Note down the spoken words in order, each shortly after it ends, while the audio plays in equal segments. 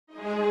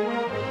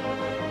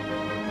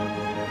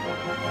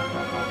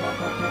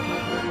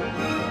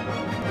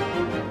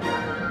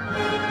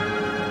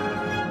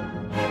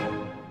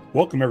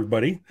Welcome,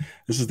 everybody.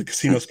 This is the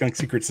Casino Skunk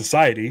Secret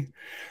Society.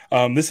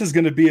 This is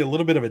going to be a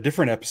little bit of a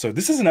different episode.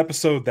 This is an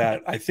episode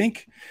that I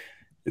think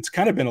it's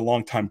kind of been a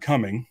long time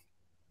coming.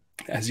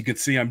 As you can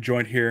see, I'm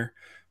joined here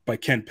by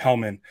Ken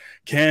Pellman.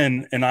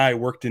 Ken and I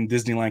worked in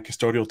Disneyland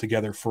Custodial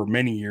together for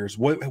many years.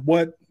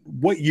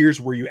 What years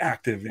were you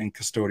active in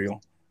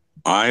Custodial?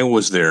 I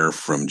was there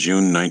from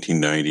June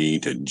 1990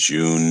 to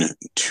June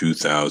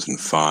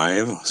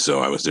 2005. So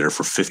I was there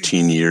for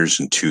 15 years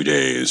and 2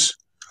 days.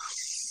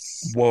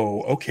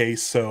 Whoa. Okay.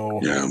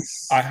 So Yeah.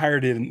 I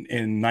hired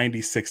in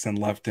 96 and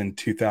left in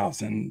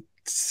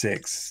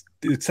 2006.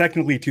 It's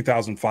technically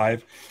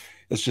 2005.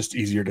 It's just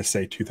easier to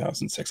say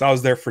 2006. I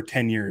was there for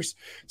 10 years.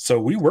 So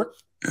we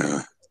worked.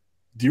 Yeah.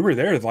 You were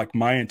there like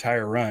my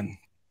entire run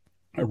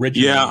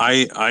originally.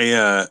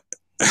 Yeah.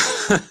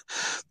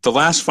 The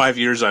last 5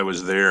 years I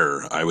was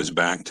there, I was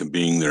back to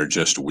being there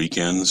just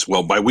weekends.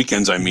 Well, by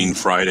weekends, I mean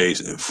Friday,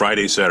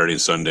 Saturday,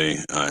 Sunday,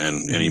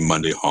 and any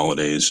Monday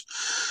holidays.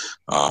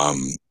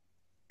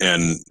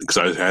 And because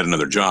I had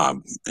another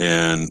job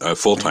and a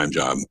full-time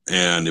job,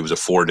 and it was a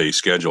 4-day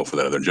schedule for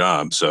that other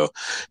job. So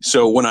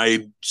when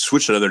I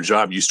switched to another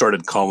job, you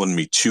started calling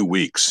me 2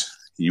 weeks.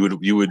 You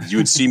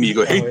would see me, you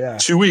go, hey, Oh, yeah.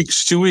 2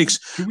 weeks, 2 weeks,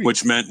 2 weeks.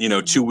 which meant,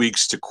 2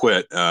 weeks to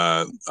quit.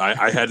 I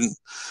hadn't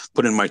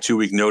put in my 2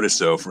 week notice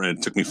though.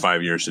 It took me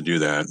 5 years to do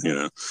that.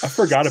 I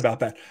forgot about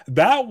that.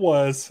 That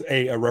was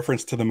a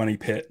reference to the money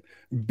pit.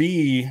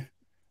 B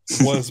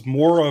was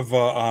more of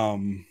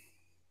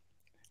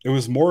it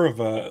was more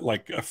of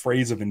a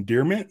phrase of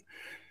endearment,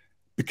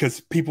 because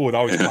people would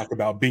always talk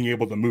about being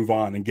able to move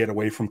on and get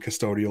away from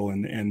Custodial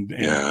and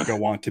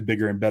go on to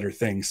bigger and better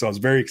things. So I was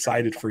very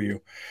excited for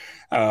you.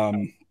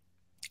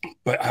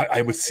 But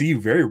I would see you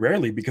very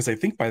rarely, because I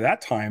think by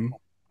that time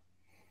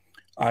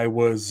I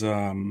was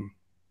a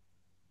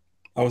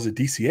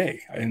DCA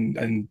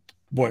and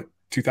what,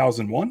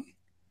 2001?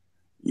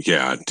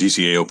 Yeah,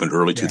 DCA opened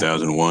early Yeah.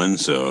 2001.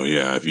 So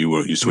yeah, if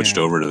you switched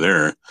over to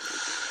there,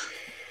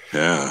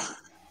 yeah,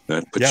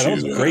 that put Yeah, that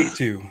you was great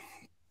too.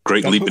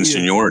 great That leap put in me in-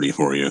 seniority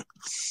for you.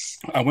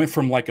 I went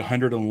from like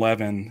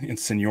 111 in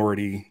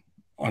seniority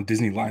on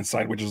Disneyland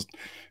side, which is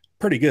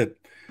pretty good,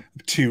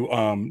 to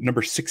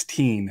number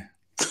 16.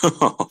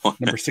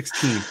 Number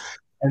 16.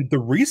 And the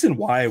reason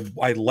why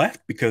I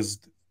left, because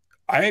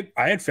I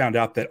had found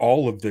out that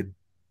all of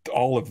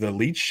the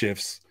lead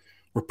shifts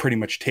were pretty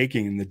much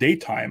taking in the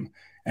daytime,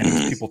 and it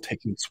was people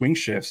taking swing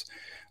shifts,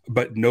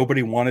 but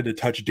nobody wanted to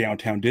touch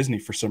downtown Disney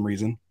for some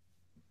reason.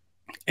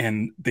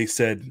 And they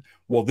said,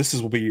 well, this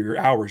will be your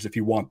hours if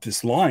you want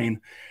this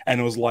line.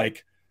 And it was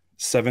like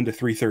 7 to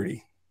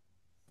 3:30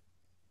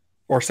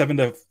 or 7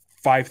 to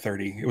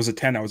 5:30. It was a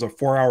 10 hours, a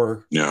 4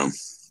 hour Yeah.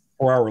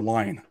 4 hour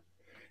line.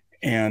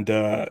 And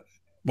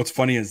what's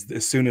funny is,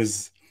 as soon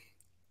as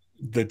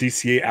the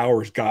DCA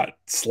hours got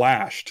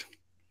slashed,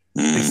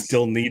 they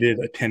still needed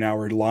a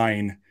 10-hour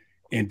line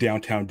in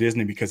downtown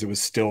Disney, because it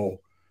was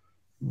still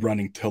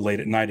running till late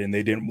at night, and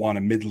they didn't want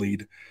a mid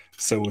lead.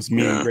 So it was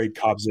me and Greg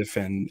Kobziff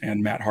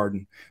and Matt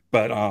Harden.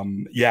 But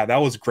yeah, that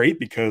was great,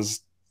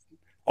 because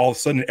all of a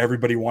sudden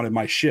everybody wanted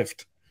my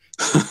shift.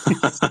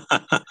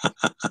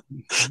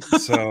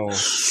 So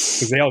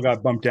because they all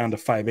got bumped down to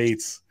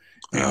 5/8.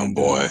 Oh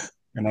boy.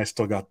 And I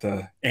still got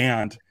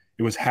and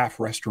it was half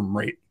restroom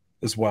rate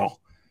as well,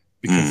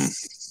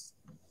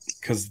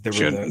 because there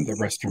were the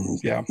restroom.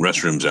 Yeah.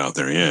 Restrooms out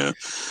there. Yeah.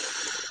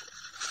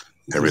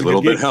 This Every was a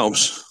little good bit gig.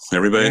 helps.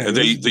 Everybody,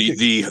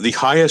 Yeah, the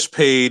highest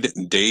paid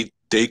day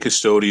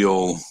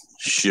custodial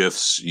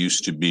shifts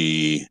used to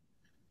be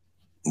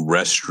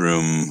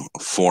restroom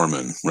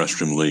foreman,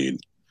 restroom lead.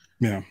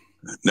 Yeah.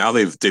 Now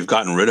they've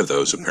gotten rid of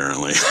those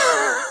apparently.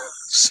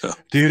 So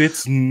Dude,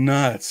 it's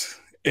nuts.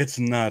 It's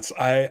nuts.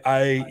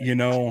 I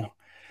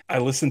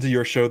listened to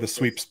your show, The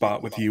Sweep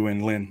Spot, with you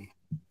and Lynn.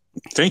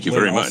 thank you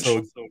Lynn, very much.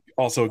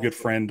 Also a good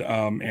friend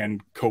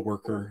and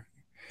coworker.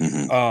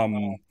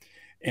 Mhm.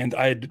 And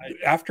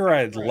after I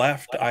had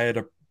left, I had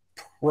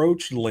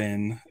approached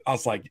Lynn. I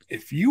was like,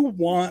 if you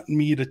want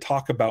me to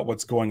talk about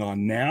what's going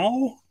on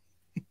now,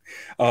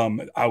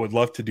 I would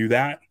love to do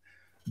that.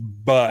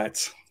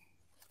 But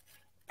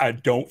I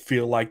don't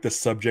feel like the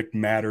subject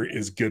matter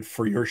is good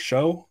for your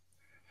show.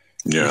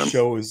 Yeah. The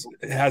show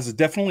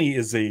definitely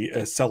is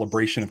a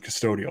celebration of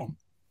Custodial.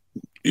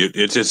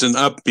 It's an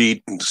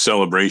upbeat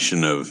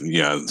celebration of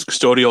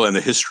custodial and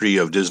the history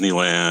of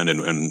Disneyland,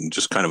 and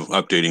just kind of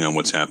updating on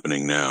what's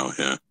happening now.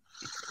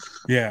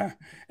 Yeah.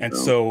 And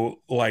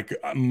so like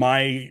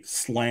my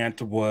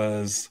slant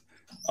was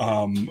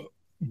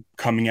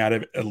coming at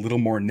it a little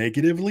more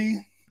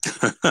negatively,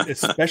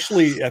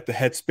 especially at the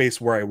headspace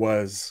where I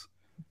was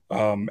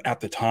at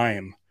the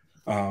time,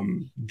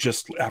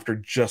 just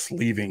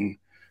leaving,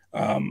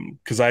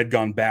 because I had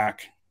gone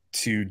back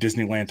to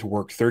Disneyland to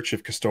work third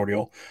shift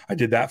custodial. I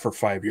did that for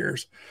 5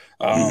 years.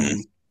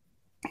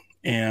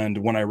 And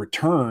when I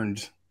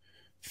returned,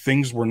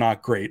 things were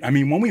not great. I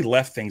mean, when we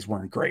left, things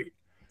weren't great.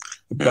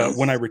 But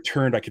when I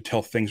returned, I could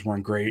tell things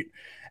weren't great.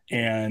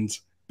 And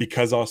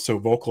because I was so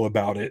vocal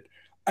about it,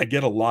 I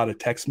get a lot of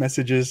text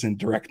messages and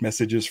direct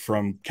messages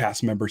from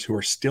cast members who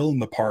are still in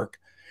the park,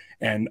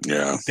 and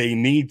Yeah. they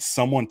need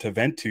someone to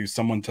vent to,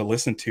 someone to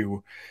listen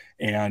to.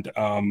 And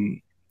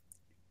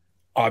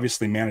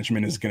obviously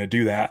management is going to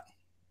do that.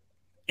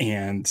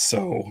 And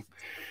so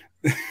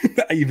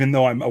even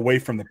though I'm away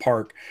from the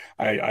park,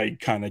 I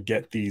kind of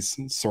get these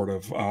sort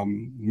of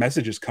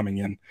messages coming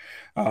in.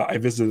 I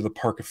visited the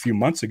park a few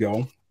months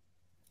ago,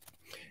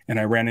 and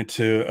I ran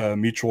into a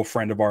mutual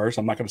friend of ours.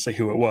 I'm not going to say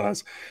who it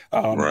was,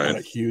 Right.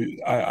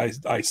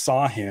 but I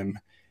saw him,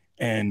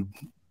 and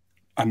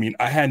I mean,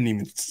 I hadn't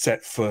even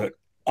set foot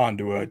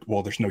onto a,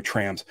 well, there's no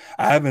trams.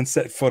 I haven't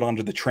set foot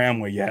onto the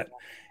tramway yet.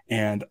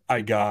 And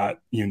I got,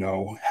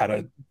 had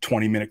a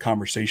 20-minute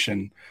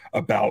conversation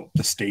about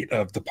the state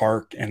of the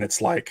park. And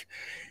it's like,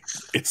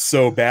 it's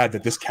so bad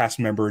that this cast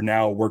member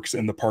now works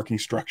in the parking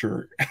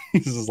structure.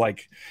 This is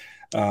like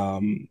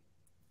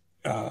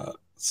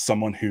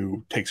someone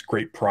who takes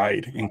great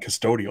pride in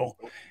Custodial.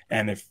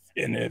 And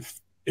if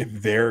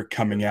they're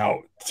coming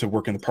out to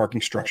work in the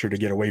parking structure to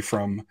get away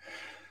from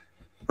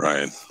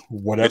right,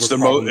 whatever, it's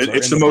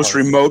the most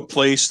remote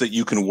place that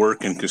you can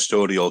work in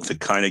Custodial to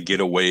kind of get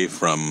away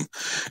from,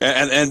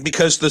 and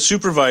because the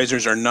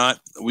supervisors are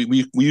not,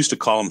 we used to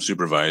call them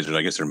supervisors,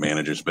 I guess they're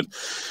managers, but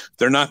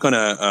they're not going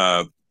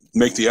to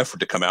make the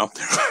effort to come out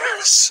there.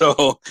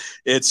 So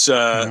it's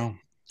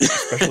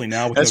especially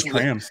now with those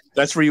trams.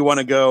 That's where you want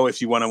to go if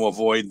you want to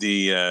avoid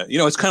the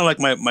it's kind of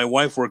like my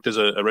wife worked as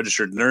a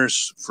registered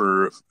nurse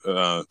for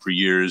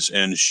years,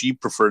 and she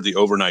preferred the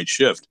overnight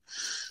shift.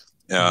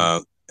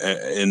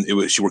 And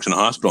she works in a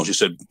hospital. She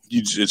said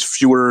it's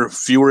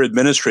fewer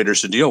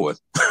administrators to deal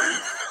with.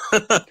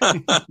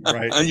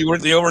 Right. And you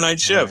work the overnight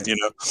shift,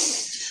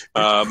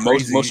 right.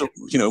 Most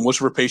of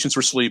her patients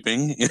were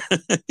sleeping.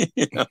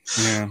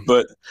 Yeah.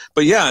 But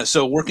yeah,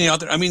 so working out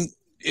there, I mean,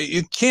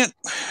 you can't,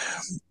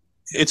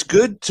 it's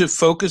good to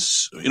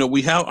focus,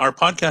 we have our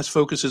podcast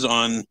focuses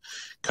on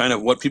kind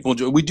of what people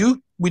do. We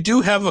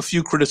do have a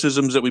few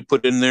criticisms that we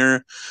put in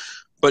there,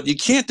 but you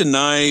can't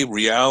deny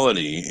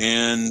reality.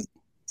 And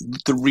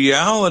the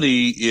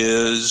reality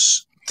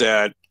is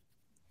that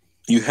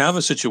you have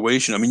a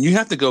situation. I mean, you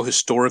have to go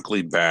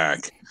historically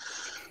back,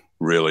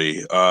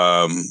 really.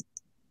 The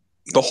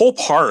whole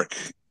park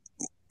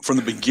from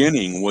the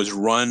beginning was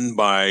run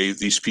by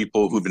these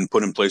people who'd been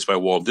put in place by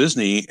Walt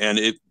Disney, and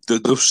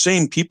those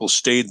same people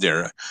stayed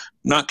there,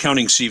 not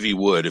counting C.V.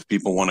 Wood. If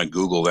people want to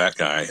Google that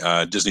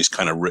guy, Disney's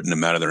kind of written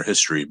him out of their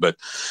history, but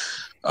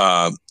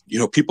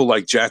people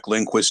like Jack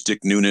Lindquist,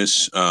 Dick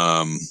Nunis,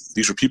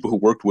 these were people who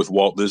worked with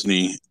Walt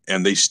Disney,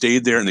 and they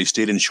stayed there and they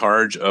stayed in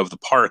charge of the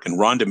park. And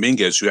Ron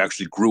Dominguez, who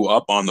actually grew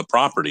up on the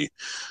property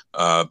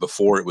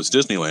before it was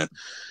Disneyland,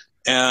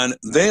 and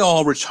they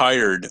all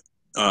retired,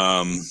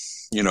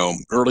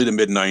 early to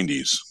mid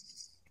 90s.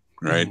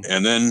 Right. Mm-hmm.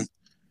 And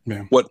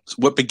then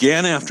what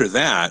began after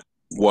that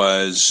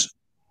was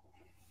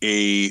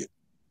a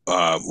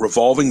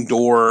revolving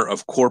door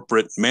of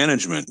corporate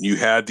management. You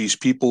had these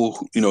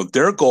people who,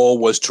 their goal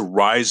was to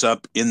rise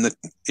up in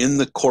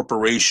the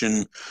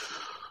corporation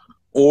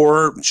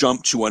or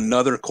jump to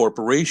another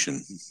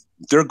corporation.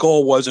 Their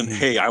goal wasn't,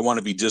 hey, I want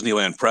to be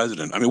Disneyland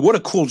president. I mean, what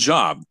a cool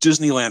job,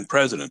 Disneyland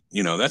president.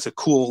 That's a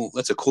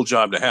cool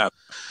job to have.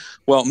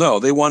 Well, no,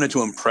 they wanted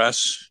to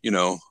impress,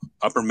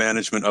 upper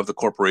management of the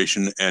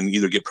corporation and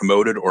either get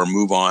promoted or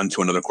move on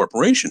to another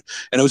corporation.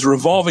 And it was a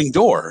revolving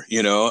door,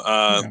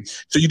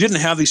 So you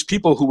didn't have these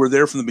people who were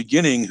there from the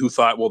beginning who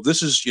thought, well,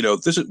 this is,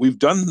 we've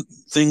done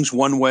things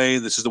one way.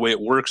 This is the way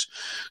it works.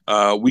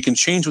 We can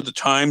change with the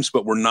times,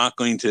 but we're not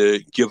going to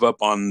give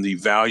up on the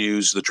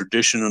values, the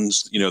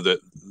traditions,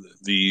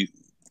 the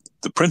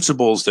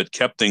principles that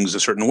kept things a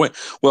certain way.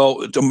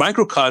 Well, a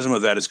microcosm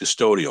of that is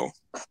Custodial.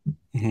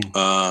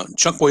 Mm-hmm.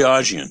 Chuck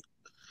Boyajian.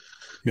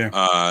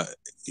 Yeah.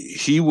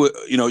 He would,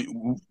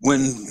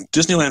 when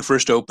Disneyland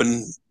first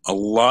opened, a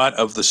lot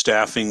of the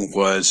staffing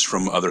was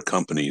from other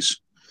companies.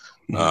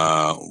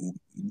 Mm-hmm.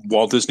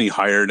 Walt Disney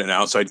hired an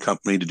outside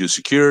company to do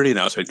security, an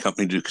outside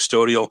company to do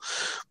Custodial,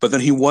 but then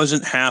he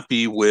wasn't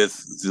happy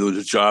with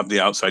the job the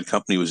outside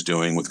company was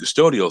doing with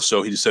Custodial.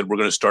 So he said, we're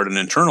going to start an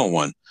internal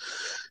one.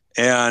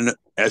 And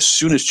as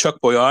soon as Chuck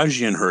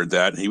Boyajian heard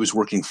that, he was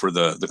working for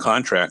the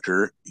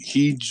contractor,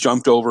 he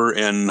jumped over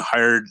and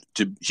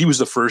he was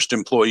the first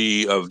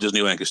employee of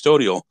Disneyland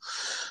Custodial.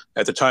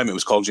 At the time, it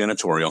was called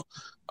Janitorial.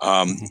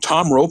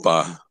 Tom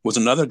Ropa was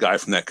another guy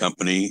from that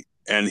company,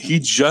 and he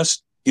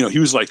just, he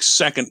was like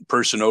second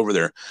person over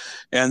there.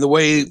 And the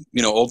way,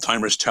 old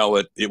timers tell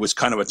it, it was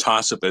kind of a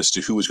toss-up as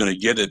to who was going to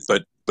get it,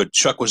 but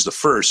Chuck was the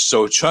first.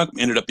 So Chuck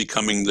ended up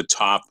becoming the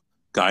top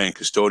guy in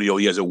Custodial.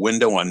 He has a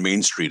window on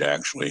Main Street,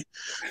 actually.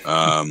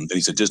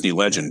 He's a Disney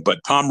legend. But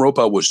Tom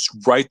Ropa was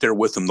right there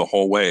with him the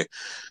whole way.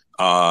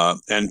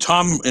 And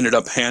Tom ended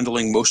up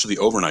handling most of the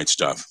overnight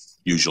stuff,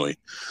 usually,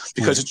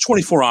 because it's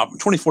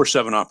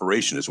 24/7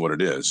 operation is what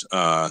it is.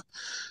 But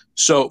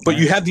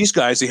you had these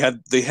guys,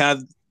 they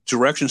had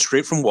direction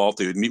straight from Walt.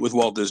 They would meet with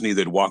Walt Disney.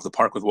 They'd walk the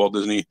park with Walt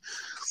Disney.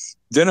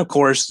 Then, of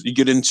course, you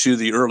get into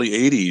the early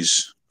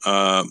 80s.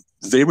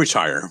 They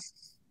retire.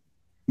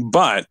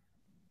 But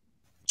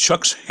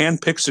Chuck's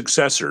handpicked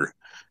successor.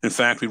 In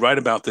fact, we write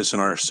about this in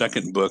our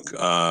second book.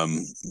 Our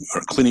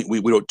cleaning, we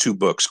wrote 2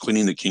 books.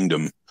 Cleaning the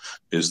Kingdom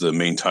is the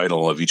main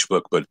title of each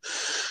book. But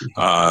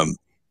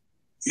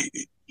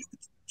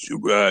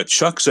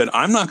Chuck said,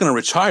 "I'm not going to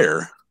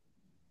retire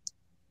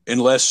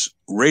unless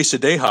Ray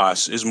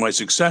Sedejas is my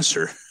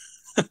successor."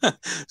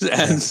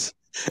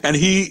 and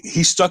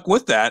he stuck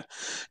with that.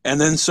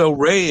 And then so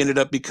Ray ended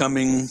up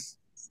becoming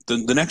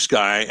the next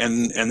guy.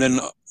 And then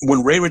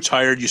when Ray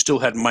retired, you still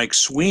had Mike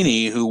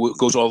Sweeney, who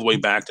goes all the way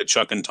back to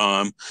Chuck and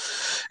Tom.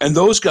 And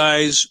those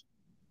guys,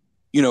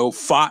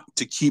 fought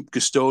to keep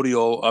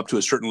Custodial up to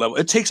a certain level.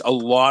 It takes a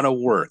lot of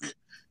work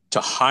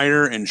to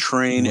hire and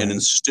train and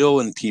instill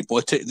in people.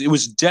 It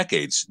was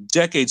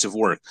decades of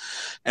work.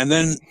 And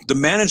then the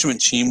management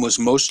team was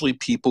mostly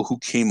people who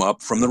came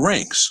up from the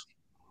ranks.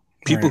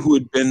 People who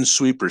had been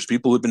sweepers,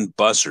 people who had been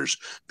bussers,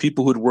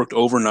 people who had worked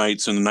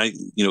overnights and the night,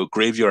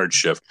 graveyard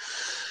shift.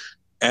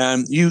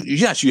 And you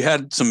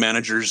had some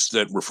managers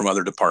that were from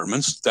other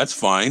departments. That's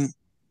fine.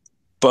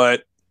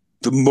 But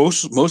the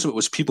most of it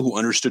was people who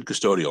understood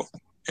Custodial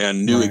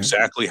and knew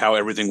exactly how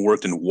everything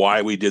worked and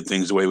why we did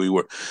things the way we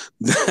were.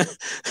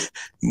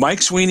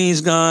 Mike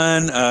Sweeney's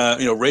gone.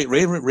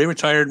 Ray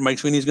retired. Mike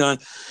Sweeney's gone.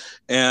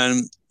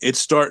 And it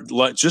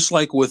just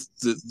like with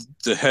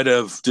the head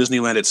of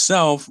Disneyland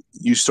itself,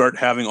 you start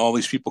having all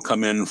these people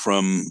come in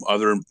from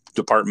other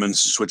departments,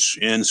 switch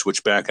in,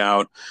 switch back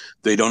out.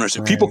 They don't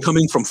understand. People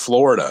coming from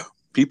Florida,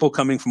 people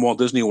coming from Walt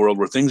Disney World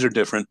where things are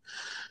different,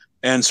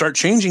 and start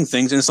changing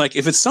things. And it's like,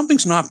 if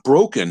something's not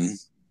broken,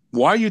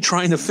 why are you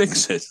trying to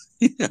fix it?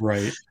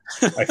 Right.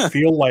 I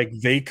feel like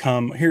they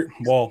come here.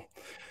 Well,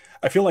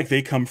 I feel like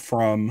they come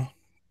from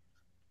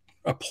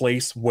a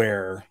place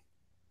where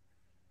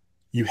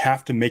you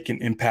have to make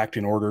an impact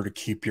in order to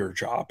keep your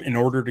job, in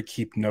order to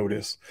keep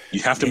notice.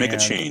 You have to make a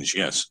change.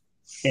 Yes.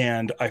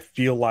 And I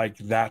feel like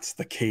that's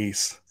the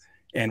case.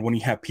 And when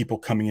you have people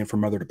coming in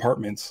from other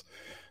departments,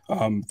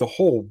 the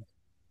whole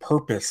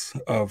purpose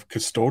of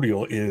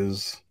Custodial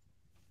is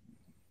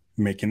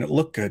making it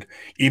look good.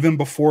 Even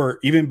before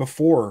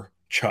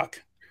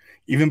Chuck,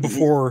 even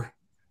before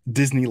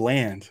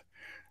Disneyland,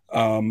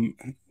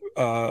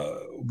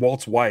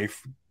 Walt's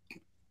wife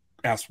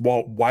asked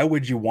Walt, "Why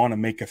would you want to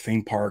make a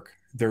theme park?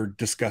 They're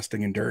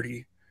disgusting and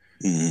dirty."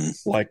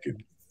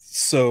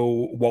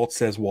 So Walt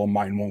says, "Well,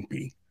 mine won't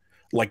be."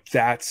 Like,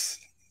 that's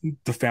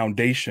the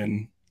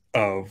foundation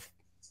of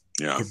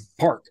the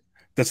park.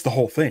 That's the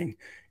whole thing,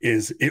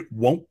 is it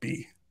won't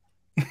be.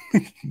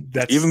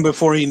 That's even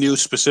before he knew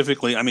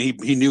specifically. I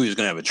mean, he knew he was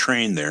going to have a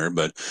train there,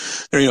 but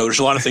there's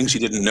a lot of things he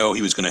didn't know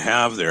he was going to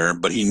have there,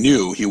 but he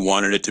knew he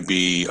wanted it to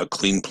be a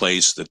clean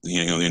place that,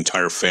 the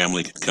entire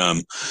family could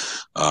come.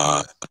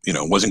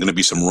 Wasn't going to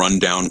be some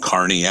rundown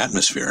carny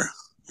atmosphere.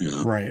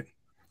 Right.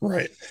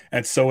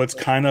 And so it's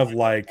kind of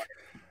like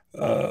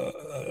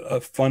a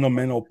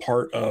fundamental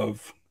part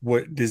of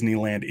what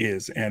Disneyland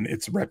is and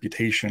its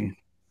reputation.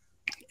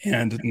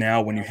 And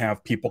now when you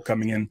have people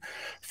coming in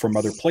from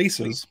other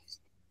places,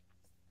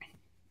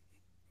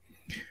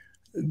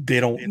 they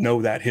don't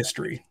know that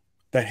history.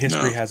 That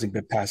history hasn't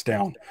been passed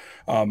down.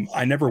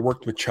 I never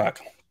worked with Chuck,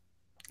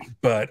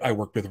 but I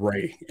worked with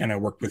Ray and I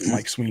worked with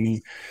Mike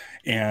Sweeney.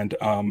 And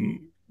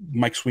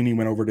Mike Sweeney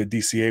went over to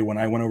DCA. When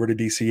I went over to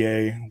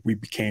DCA, we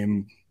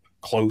became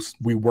close.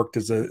 We worked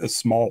as a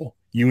small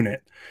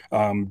unit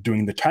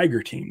doing the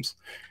Tiger teams,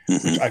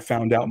 which I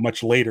found out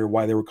much later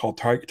why they were called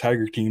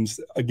Tiger teams.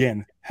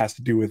 Again, has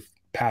to do with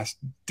past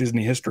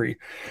Disney history.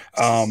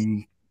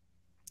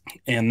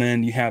 And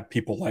then you have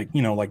people like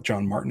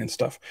John Martin and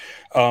stuff.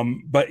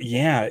 But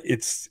yeah,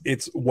 it's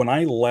when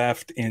I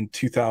left in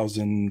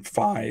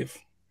 2005,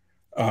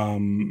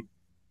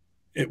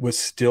 it was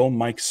still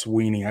Mike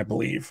Sweeney, I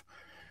believe.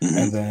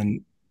 And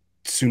then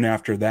soon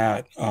after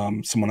that,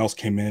 someone else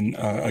came in,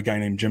 a guy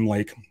named Jim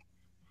Lake.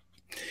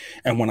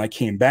 And when I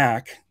came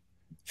back,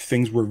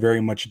 things were very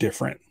much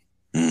different.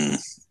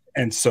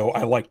 And so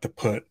I like to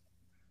put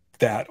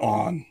that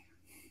on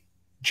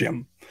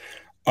Jim.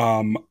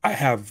 I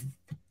have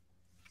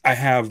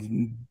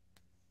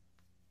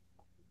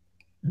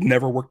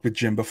never worked with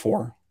Jim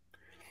before,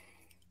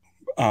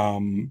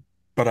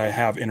 but I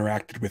have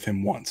interacted with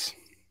him once.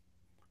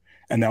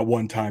 And that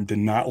one time did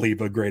not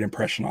leave a great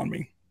impression on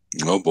me.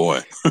 Oh,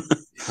 boy.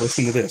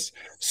 Listen to this.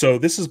 So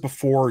this is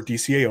before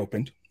DCA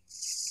opened,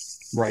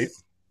 right?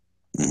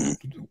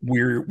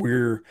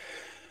 We're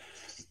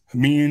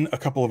me and a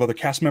couple of other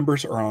cast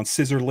members are on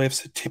scissor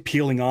lifts,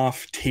 peeling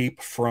off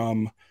tape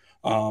from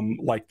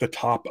like the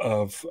top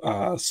of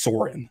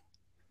Soarin'.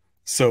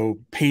 So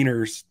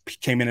painters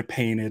came in and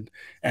painted,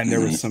 and there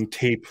was some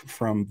tape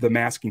from the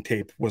masking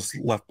tape was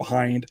left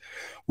behind.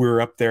 We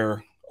were up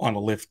there on a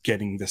lift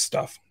getting this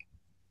stuff,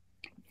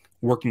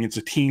 working as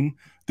a team.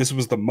 This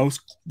is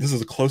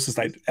the closest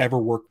I'd ever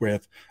worked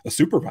with a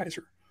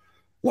supervisor,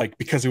 like,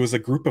 because it was a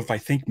group of, I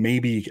think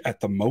maybe at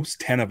the most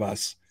 10 of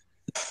us,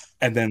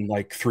 and then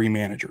like 3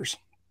 managers.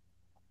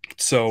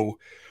 So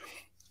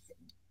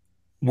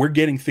we're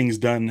getting things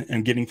done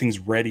and getting things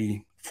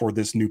ready for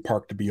this new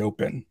park to be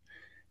open.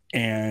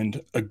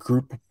 And a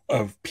group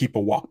of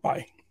people walk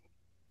by,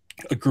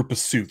 a group of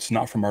suits,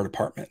 not from our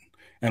department,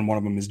 and one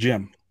of them is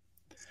Jim.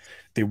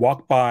 They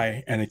walk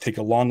by and they take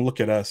a long look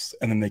at us,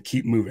 and then they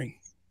keep moving.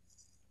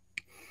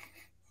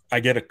 I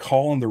get a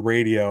call on the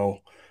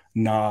radio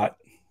not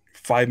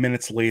 5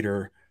 minutes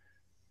later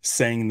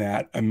saying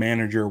that a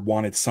manager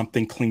wanted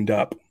something cleaned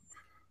up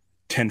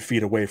 10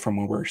 feet away from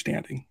where we were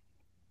standing.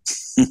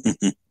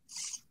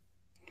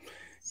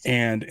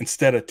 And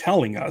instead of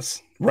telling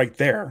us right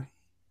there,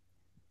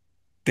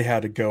 they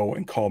had to go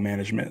and call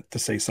management to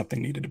say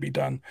something needed to be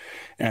done.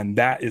 And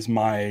that is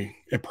my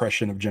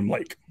impression of Jim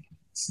Lake.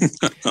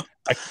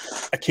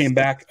 I came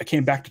back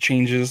to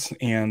changes,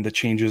 and the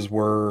changes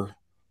were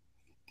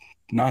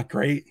not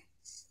great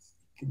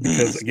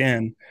because,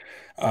 again,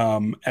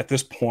 at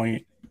this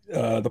point,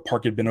 the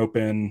park had been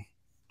open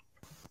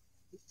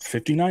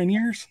 59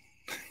 years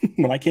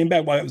when I came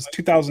back. Well, it was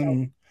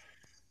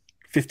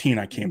 2015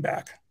 I came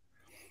back.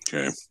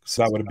 Okay.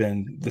 So that would have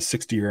been the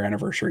 60-year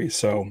anniversary.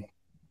 So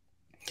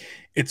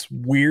it's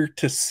weird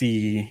to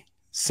see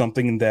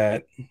something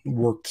that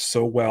worked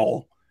so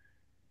well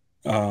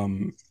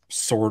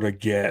sort of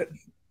get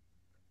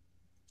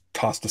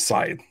tossed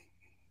aside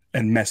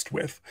and messed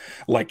with.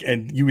 Like,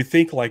 and you would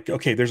think like,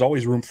 okay, there's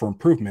always room for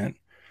improvement,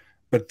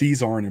 but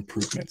these aren't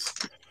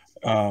improvements.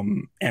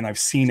 And I've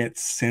seen it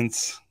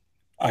since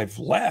I've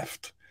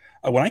left.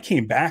 When I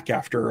came back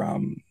after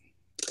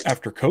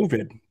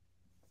COVID,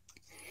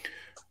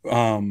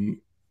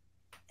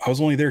 I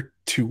was only there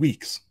 2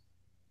 weeks.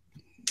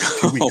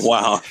 2 weeks. Oh,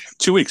 wow.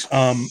 2 weeks.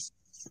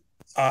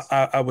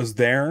 I was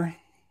there.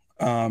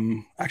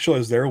 Actually, I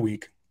was there a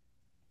week.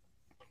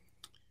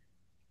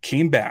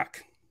 Came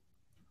back.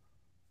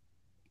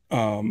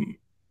 I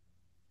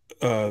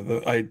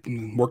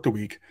worked a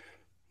week,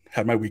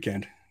 had my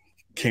weekend,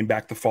 came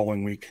back the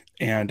following week,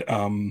 and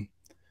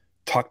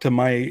talked to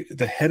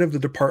the head of the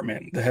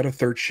department, the head of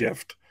third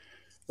shift,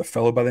 a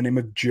fellow by the name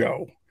of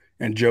Joe.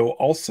 And Joe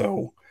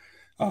also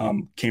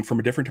came from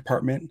a different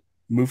department,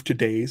 moved to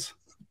days.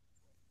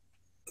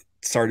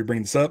 Sorry to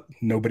bring this up.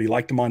 Nobody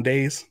liked him on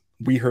days.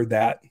 We heard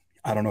that.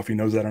 I don't know if he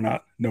knows that or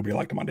not. Nobody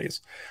liked him on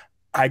days.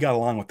 I got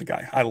along with the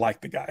guy. I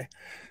liked the guy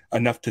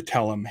enough to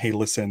tell him, hey,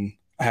 listen,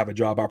 I have a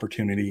job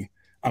opportunity.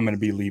 I'm going to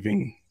be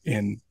leaving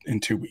in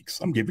 2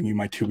 weeks. I'm giving you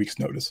my 2 weeks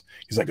notice.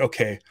 He's like,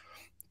 okay,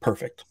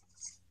 perfect.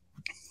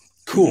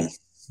 Cool.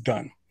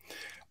 Done.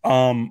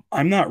 I'm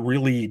not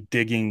really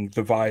digging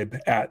the vibe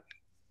at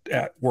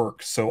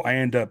work. So I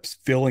end up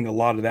filling a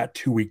lot of that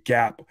 2 week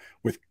gap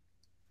with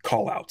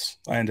call outs.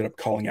 I ended up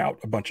calling out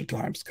a bunch of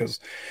times because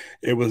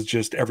it was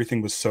just,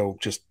 everything was so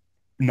just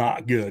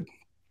not good.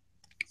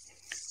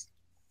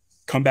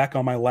 Come back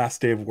on my last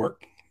day of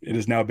work. It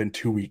has now been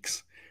 2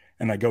 weeks.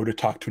 And I go to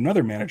talk to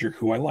another manager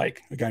who I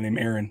like, a guy named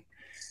Aaron.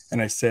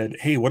 And I said,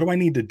 hey, what do I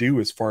need to do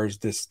as far as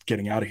this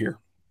getting out of here?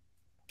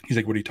 He's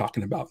like, what are you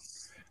talking about?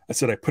 I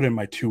said, I put in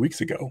my 2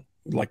 weeks ago.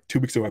 Like 2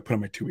 weeks ago, I put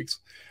in my 2 weeks.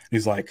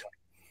 He's like,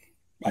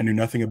 I knew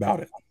nothing about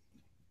it.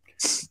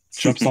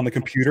 Jumps on the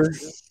computer,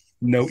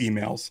 no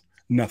emails,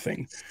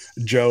 nothing.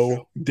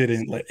 Joe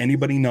didn't let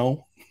anybody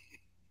know.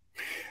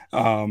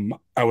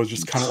 I was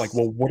just kind of like,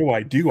 well, what do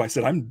I do? I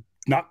said, I'm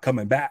not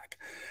coming back.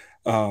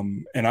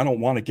 And I don't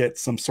want to get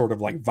some sort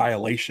of like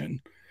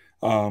violation.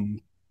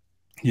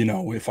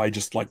 If I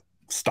just like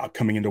stop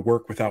coming into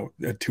work without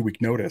a 2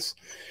 week notice.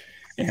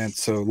 And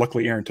so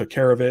luckily Aaron took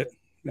care of it,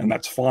 and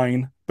that's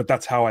fine. But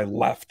that's how I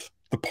left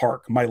the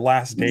park. My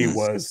last day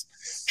was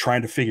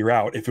trying to figure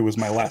out if it was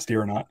my last day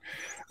or not.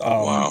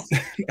 Wow.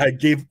 I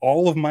gave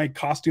all of my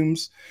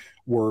costumes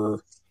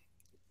were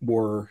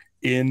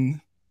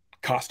in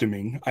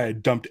costuming. I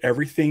had dumped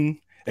everything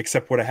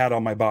except what I had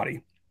on my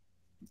body.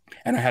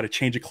 And I had a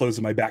change of clothes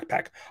in my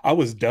backpack. I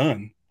was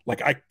done.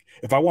 Like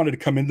if I wanted to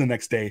come in the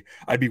next day,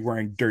 I'd be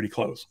wearing dirty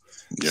clothes.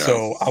 Yeah.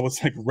 So I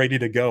was like ready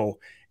to go.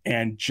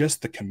 And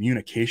just the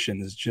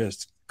communication is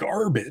just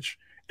garbage.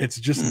 It's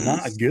just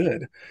not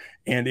good.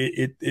 And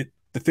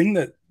the thing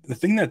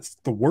that's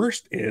the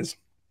worst is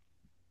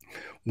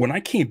when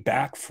I came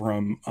back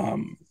from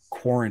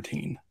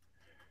quarantine,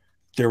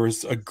 there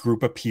was a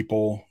group of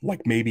people,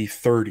 like maybe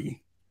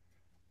 30,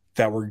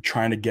 that were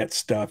trying to get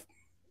stuff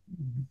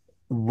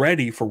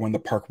ready for when the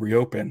park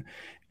reopened.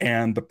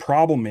 And the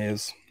problem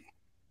is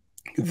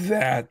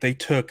that they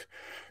took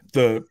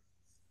the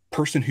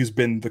person who's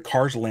been the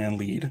Cars Land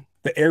lead,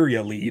 the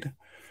area lead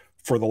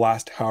for the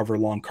last however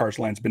long Cars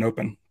Land's been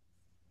open,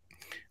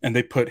 and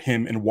they put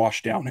him in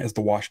Washdown as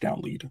the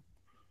Washdown lead.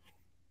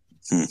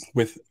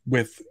 With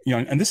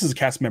and this is a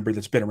cast member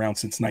that's been around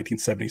since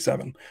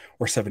 1977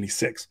 or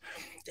 76.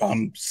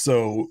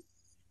 So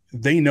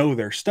they know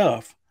their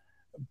stuff,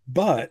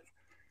 but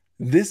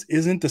this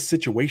isn't the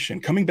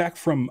situation. Coming back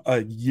from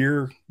a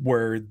year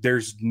where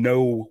there's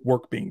no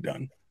work being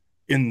done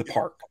in the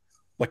park,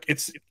 like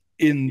it's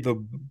in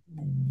the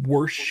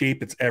worst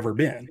shape it's ever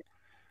been,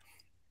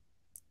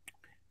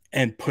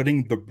 and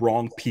putting the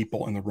wrong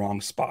people in the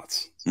wrong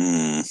spots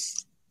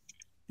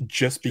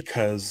just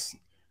because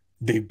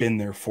they've been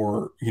there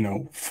for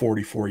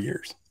 44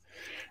 years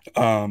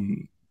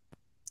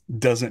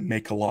doesn't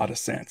make a lot of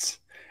sense.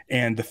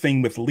 And the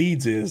thing with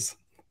leads is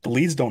the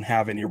leads don't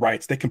have any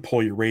rights. They can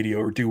pull your radio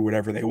or do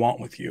whatever they want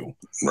with you.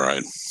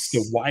 Right.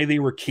 So why they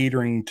were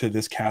catering to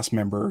this cast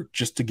member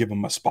just to give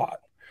them a spot.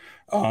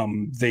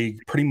 They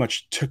pretty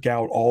much took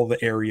out all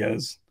the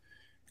areas,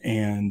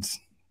 and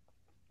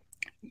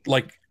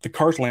like the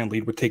Cars Land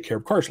lead would take care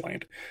of Cars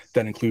Land.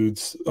 That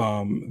includes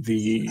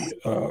the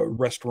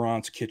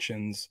restaurants,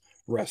 kitchens,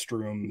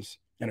 restrooms,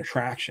 and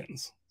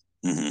attractions.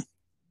 Mm-hmm.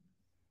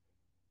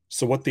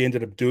 So what they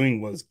ended up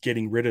doing was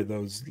getting rid of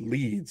those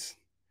leads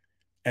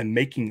and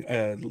making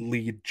a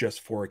lead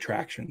just for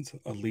attractions,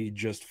 a lead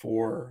just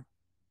for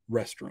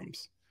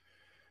restrooms.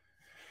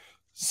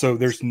 So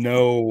there's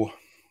no,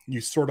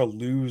 you sort of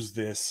lose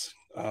this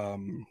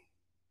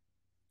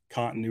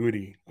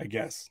continuity, I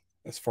guess,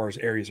 as far as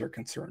areas are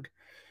concerned.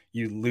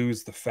 You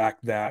lose the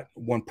fact that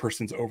one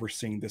person's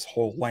overseeing this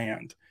whole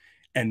land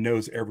and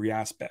knows every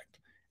aspect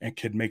and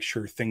could make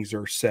sure things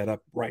are set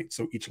up right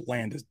so each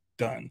land is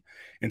done.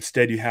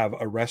 Instead, you have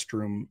a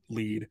restroom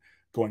lead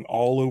going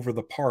all over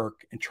the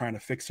park and trying to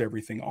fix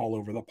everything all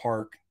over the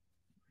park,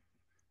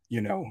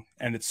 you know,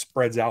 and it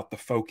spreads out the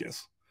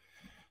focus.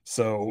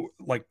 So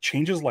like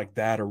changes like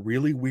that are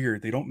really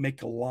weird. They don't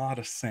make a lot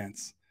of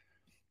sense.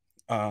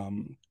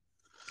 And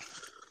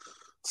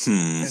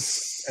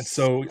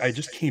so I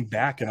just came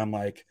back and I'm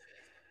like,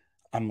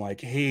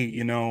 hey,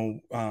 you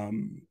know,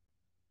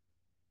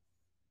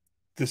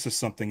 this is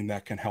something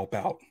that can help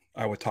out.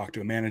 I would talk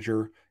to a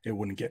manager. It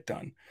wouldn't get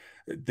done.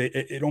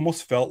 It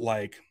almost felt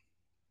like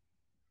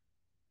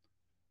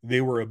they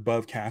were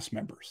above cast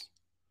members.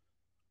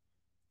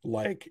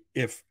 Like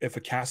if a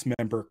cast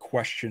member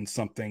questioned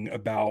something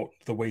about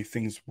the way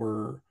things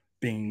were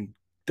being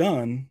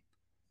done,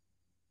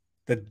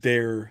 that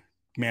their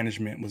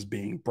management was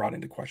being brought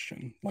into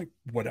question, like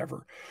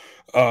whatever.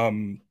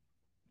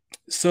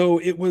 So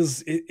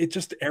it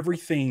just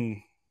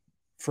everything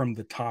from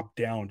the top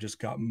down just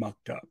got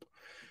mucked up.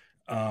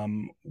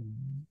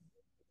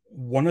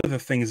 One of the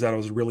things that I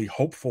was really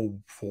hopeful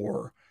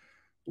for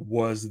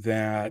was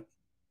that,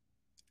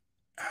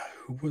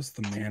 who was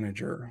the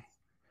manager?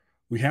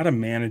 We had a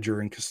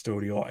manager in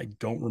Custodial. I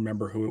don't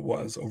remember who it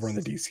was over on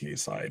the DCA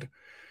side.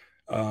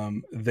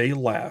 They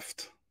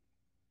left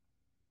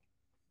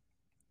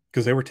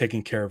because they were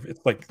taking care of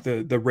it's like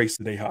the Race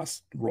to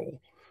Dejas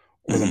role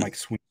or the Mike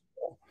Sweeney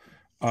role.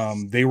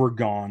 They were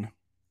gone.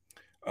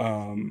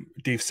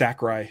 Dave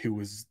Sakurai, who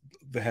was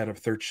the head of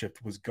third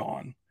shift, was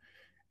gone,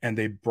 and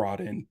they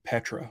brought in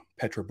Petra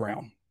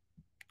Brown,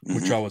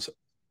 which I was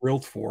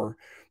thrilled for,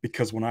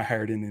 because when I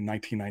hired in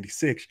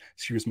 1996,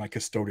 she was my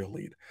custodial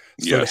lead.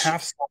 So to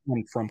have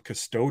someone from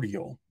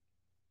Custodial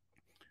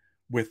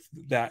with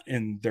that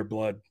in their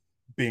blood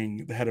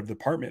being the head of the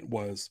department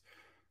was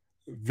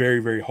very,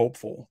 very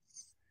hopeful.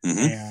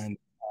 And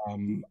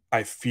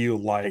I feel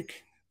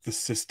like the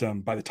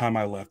system, by the time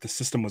I left, the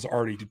system was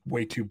already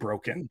way too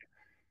broken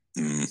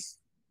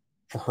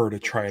for her to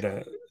try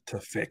to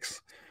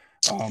fix.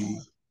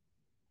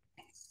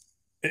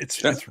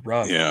 It's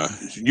rough. Yeah,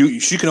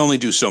 she can only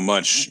do so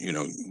much, you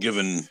know,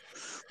 given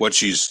what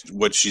she's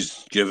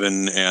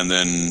given, and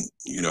then,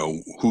 you know,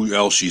 who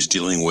else she's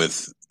dealing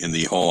with in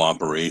the whole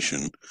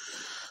operation.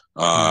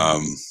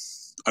 I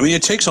mean,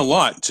 it takes a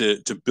lot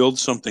to build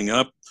something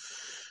up,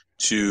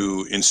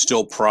 to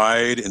instill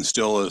pride,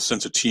 instill a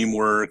sense of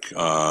teamwork,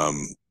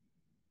 and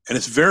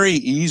it's very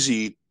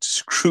easy to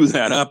screw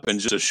that up in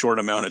just a short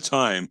amount of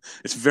time.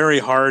 It's very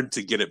hard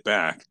to get it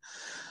back.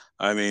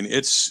 I mean,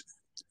 it's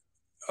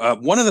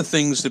one of the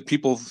things that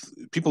people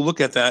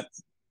look at that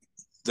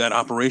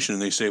operation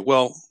and they say,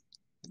 well,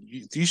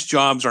 these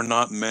jobs are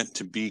not meant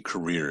to be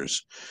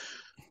careers.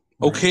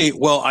 Right. Okay,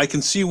 well, I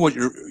can see what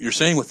you're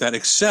saying with that,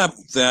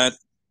 except that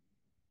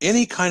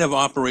any kind of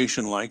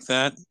operation like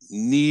that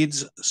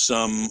needs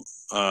some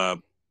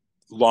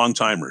long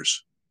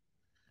timers.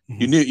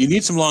 You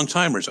need some long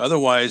timers.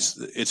 Otherwise,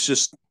 it's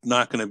just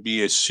not going to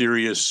be a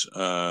serious,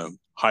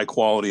 high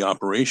quality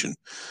operation.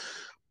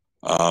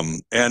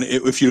 And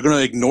if you're going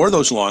to ignore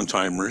those long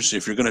timers,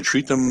 if you're going to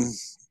treat them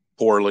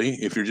poorly,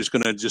 if you're just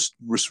going to just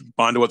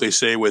respond to what they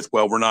say with,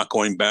 well, we're not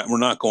going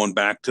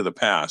back to the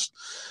past,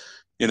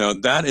 you know,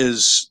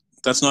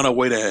 that's not a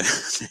way to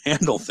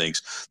handle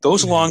things.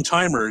 Those long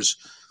timers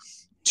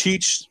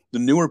teach the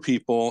newer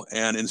people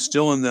and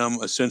instill in them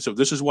a sense of,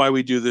 this is why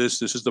we do this.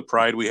 This is the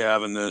pride we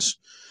have in this.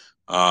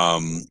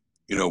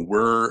 You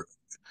know,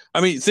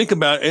 think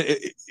about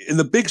it, in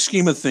the big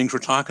scheme of things, we're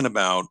talking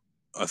about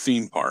a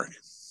theme park.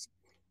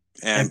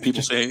 And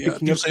people say,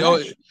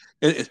 oh,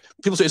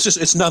 people say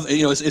it's nothing.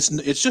 You know,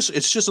 it's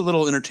just a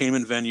little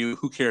entertainment venue.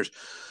 Who cares?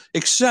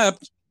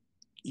 Except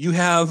you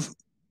have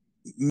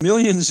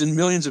millions and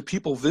millions of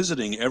people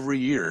visiting every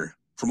year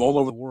from all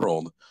over the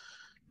world,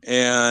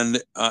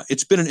 and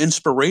it's been an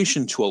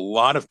inspiration to a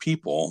lot of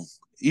people.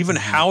 Even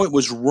how it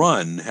was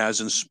run has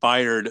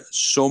inspired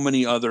so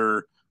many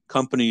other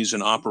companies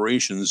and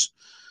operations.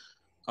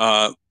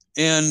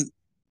 And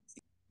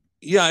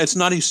yeah, it's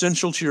not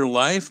essential to your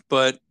life,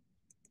 but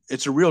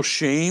it's a real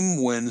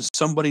shame when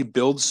somebody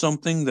builds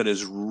something that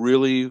is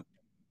really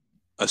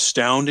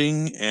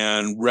astounding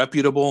and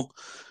reputable,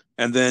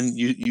 and then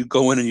you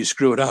go in and you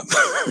screw it up.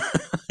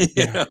 Yeah.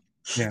 Yeah.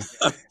 Yeah.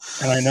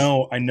 And I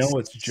know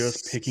it's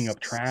just picking up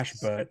trash,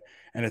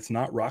 and it's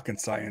not rocket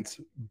science,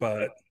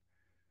 but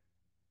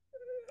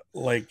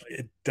like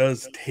it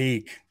does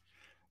take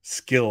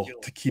skill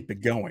to keep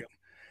it going.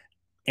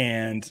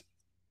 And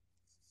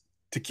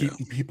to Yeah.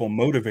 keep people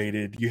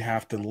motivated, you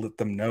have to let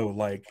them know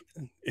like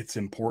it's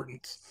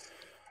important.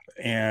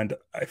 And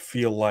I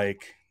feel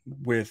like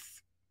with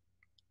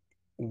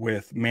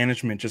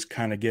management just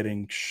kind of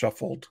getting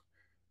shuffled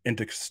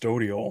into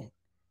custodial,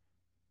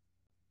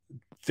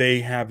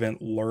 they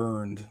haven't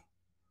learned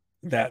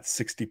that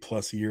 60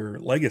 plus year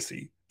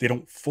legacy. They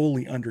don't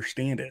fully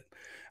understand it.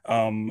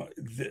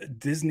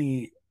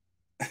 Disney,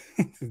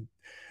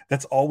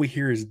 that's all we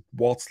hear is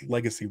Walt's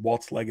legacy,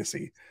 Walt's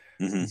legacy.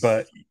 Hmm.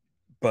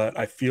 But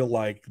I feel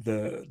like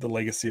the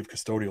legacy of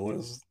custodial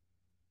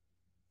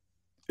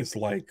is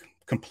like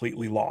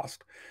completely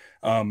lost.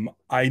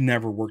 I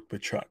never worked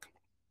with Chuck,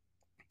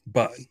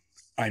 but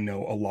I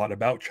know a lot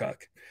about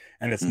Chuck,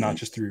 and it's Hmm. not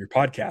just through your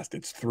podcast.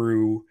 It's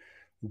through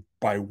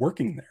by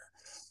working there,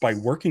 by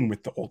working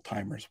with the old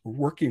timers. We're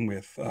working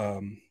with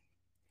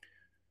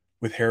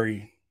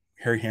Harry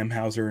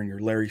Hamhauser and your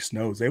Larry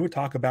Snows. They would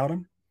talk about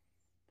him,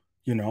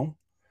 you know.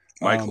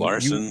 Mike You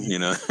Larson, you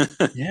know.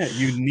 Yeah,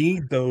 you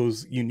need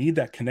those. You need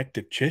that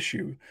connective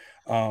tissue.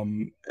 Yeah.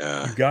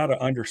 You got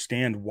to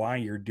understand why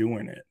you're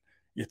doing it.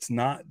 It's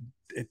not.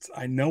 It's.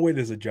 I know it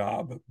is a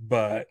job,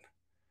 but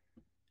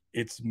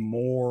it's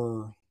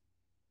more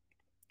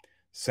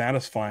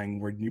satisfying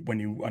when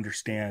you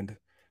understand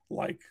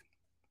like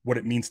what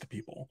it means to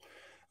people.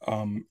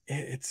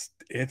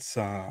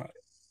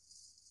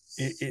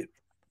 It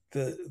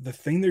the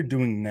thing they're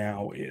doing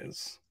now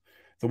is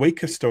the way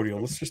custodial.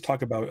 Let's just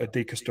talk about a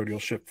day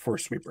custodial shift for a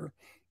sweeper.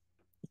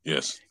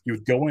 Yes. You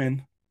would go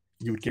in,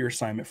 you would get your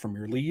assignment from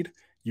your lead,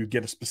 you would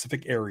get a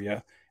specific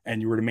area,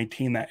 and you were to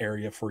maintain that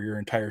area for your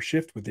entire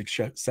shift with the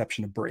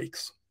exception of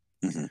breaks.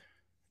 Hmm.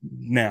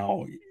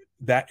 Now,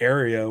 that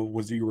area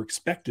was you were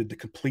expected to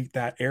complete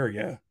that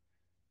area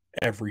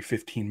every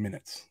 15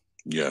 minutes.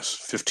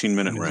 Yes.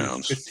 15-minute And it'd be a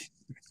rounds.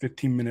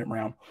 15-minute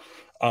round.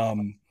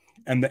 Um,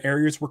 and the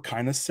areas were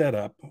kind of set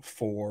up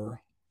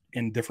for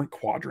in different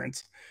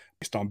quadrants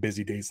based on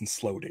busy days and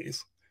slow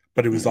days.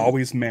 But it was Hmm.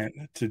 always meant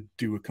to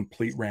do a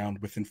complete round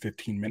within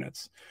 15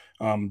 minutes.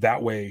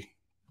 That way,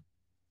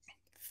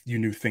 you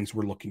knew things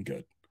were looking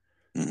good.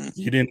 Hmm.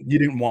 You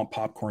didn't want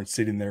popcorn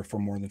sitting there for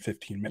more than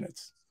 15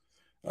 minutes.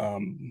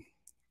 Um,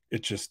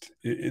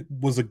 it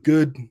was a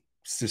good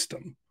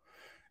system.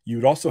 You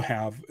would also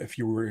have, if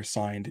you were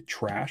assigned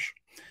trash,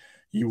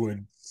 you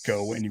would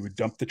go and you would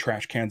dump the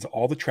trash cans,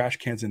 all the trash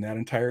cans in that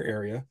entire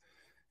area.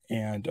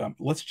 And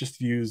let's just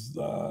use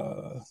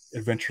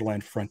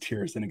Adventureland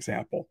Frontier as an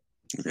example.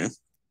 Okay.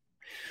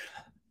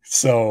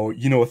 So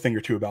you know a thing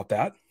or two about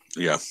that.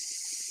 Yeah.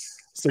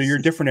 So your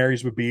different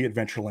areas would be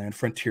Adventureland,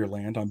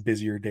 Frontierland. On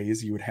busier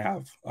days, you would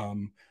have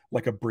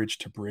like a bridge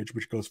to bridge,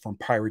 which goes from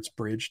Pirates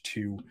Bridge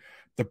to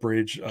the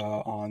bridge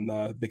on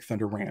the Big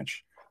Thunder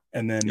Ranch.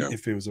 And then Yeah.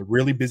 if it was a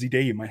really busy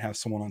day, you might have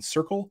someone on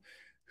Circle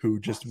who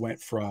just went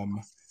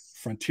from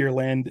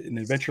Frontierland and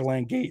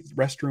Adventureland gate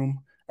restroom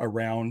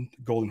around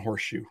Golden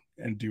Horseshoe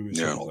and do a Yeah.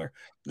 circle there.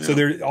 So Yeah.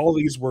 there, all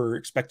these were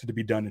expected to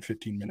be done in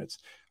 15 minutes.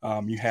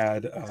 You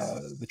had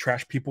the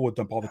trash people would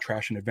dump all the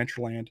trash in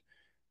Adventureland,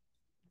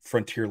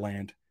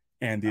 Frontierland,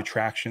 and the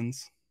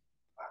attractions,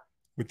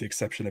 with the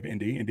exception of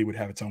Indy. Indy would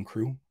have its own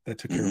crew that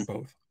took care Hmm. of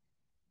both.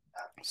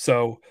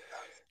 So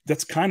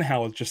that's kind of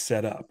how it's just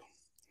set up.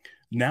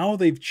 Now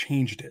they've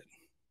changed it.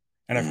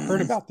 And I've heard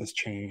Hmm. about this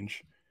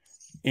change,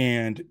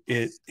 and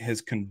it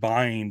has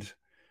combined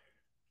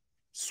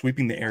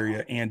sweeping the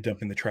area and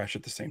dumping the trash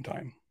at the same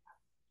time.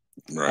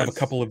 Right. I have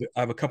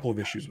a couple of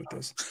issues with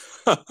this.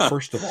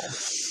 First of all,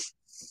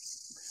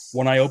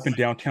 when I opened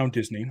downtown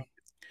Disney,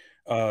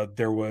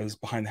 there was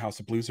behind the House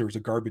of Blues, there was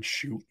a garbage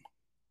chute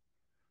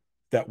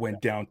that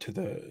went down to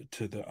the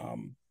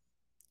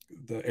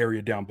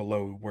area down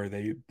below where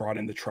they brought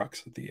in the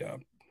trucks,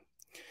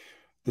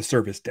 the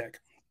service deck.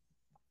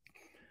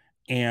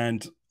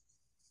 And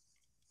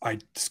I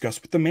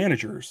discussed with the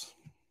managers,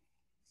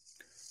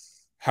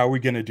 how are we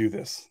going to do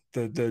this?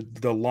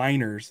 The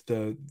liners,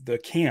 the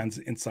cans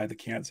inside the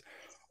cans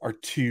are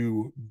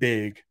too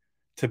big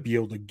to be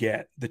able to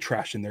get the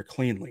trash in there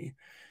cleanly.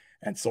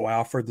 And so I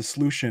offered the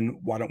solution,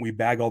 why don't we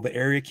bag all the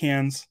area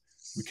cans?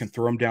 We can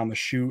throw them down the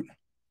chute.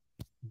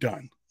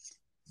 Done.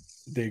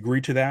 They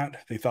agreed to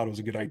that. They thought it was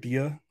a good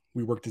idea.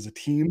 We worked as a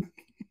team.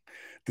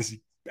 This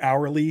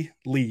hourly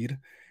lead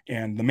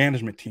and the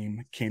management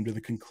team came to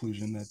the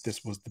conclusion that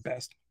this was the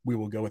best. We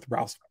will go with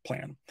Ralph's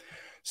plan.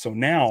 So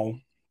now,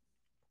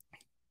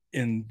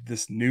 in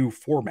this new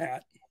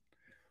format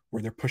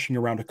where they're pushing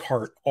around a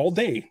cart all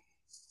day,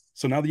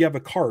 so now that you have a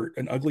cart,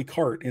 an ugly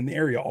cart in the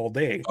area all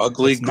day,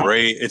 Ugly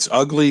gray. It's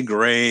ugly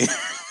gray.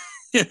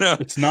 You know.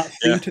 it's not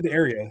Yeah. themed to the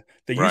area.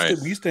 Right.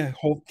 We used to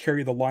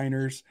carry the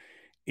liners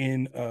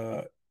in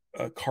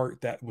a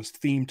cart that was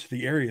themed to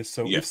the area.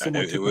 So Yeah, if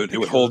someone took a it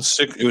would hold picture,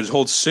 six. It would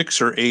hold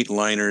 6 or 8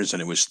 liners,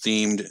 and it was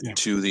themed yeah,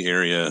 to the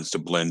area to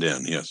blend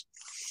in. Yes.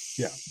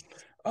 yeah.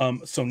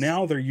 So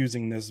now they're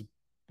using this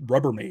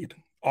Rubbermaid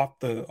off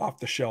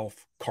the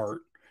shelf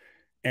cart,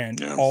 and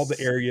Yeah. all the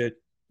area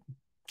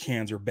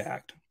cans are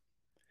bagged.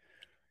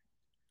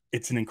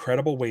 It's an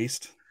incredible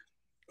waste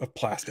of Yeah.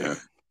 plastic,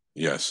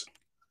 Yes.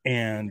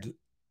 and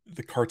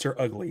the carts are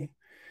ugly.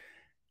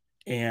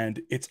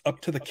 And it's up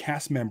to the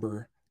cast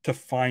member to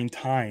find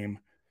time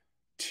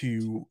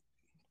to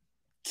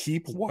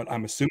keep what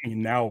I'm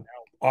assuming now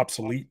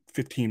obsolete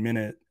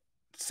 15-minute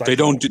They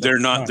don't cycle do, that they're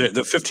they've not, done.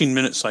 the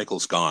 15-minute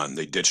cycle's gone.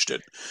 They ditched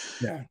it.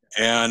 Yeah.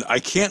 And I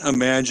can't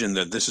imagine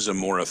that this is a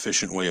more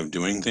efficient way of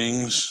doing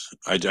things.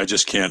 I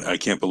just can't, I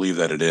can't believe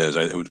that it is.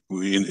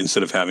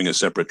 Instead of having a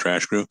separate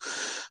trash crew.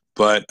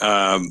 But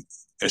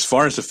as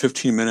far as the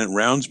 15-minute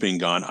rounds being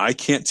gone, I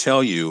can't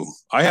tell you.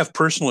 I have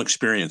personal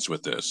experience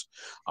with this.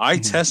 I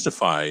Mm-hmm.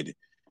 testified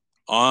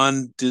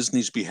on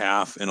Disney's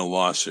behalf in a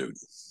lawsuit.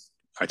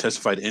 I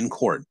testified in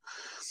court.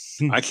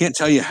 Hmm. I can't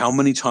tell you how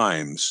many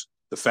times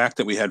the fact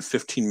that we had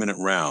 15-minute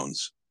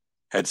rounds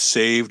had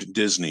saved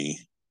Disney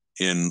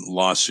in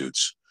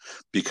lawsuits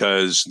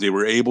because they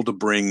were able to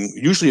bring,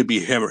 usually it'd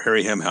be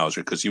Harry Hemhauser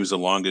because he was the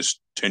longest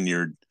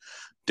tenured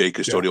day Yeah.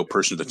 custodial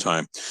person at the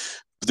time.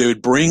 But they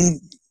would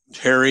bring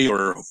Harry,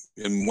 or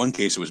in one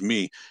case it was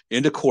me,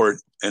 into court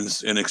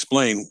and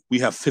explain, we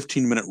have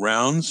 15-minute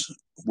rounds.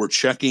 We're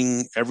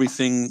checking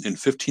everything in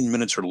 15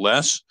 minutes or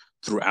less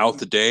throughout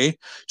the day.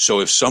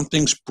 So if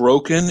something's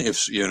broken,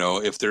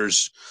 if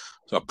there's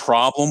a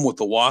problem with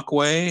the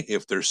walkway,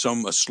 if there's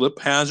a slip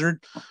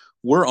hazard,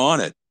 we're on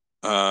it.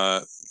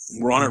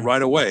 We're on it Yeah.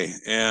 right away.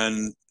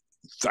 And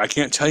I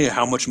can't tell you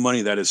how much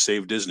money that has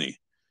saved Disney.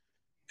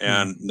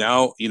 Yeah. And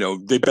now,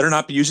 they better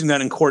not be using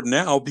that in court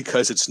now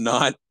because it's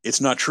not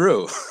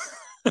true.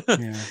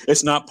 Yeah.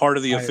 It's not part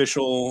of the I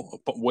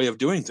official way of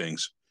doing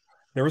things.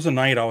 There was a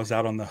night I was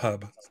out on the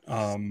hub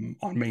on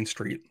Main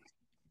Street.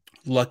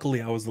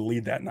 Luckily, I was the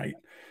lead that night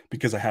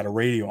because I had a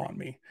radio on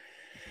me.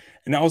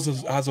 And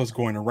as I was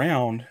going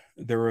around,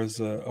 there was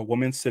a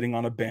woman sitting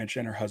on a bench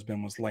and her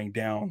husband was laying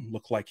down,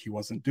 looked like he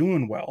wasn't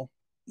doing well.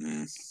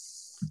 Mm.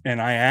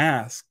 And I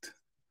asked,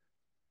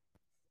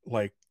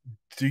 like,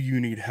 do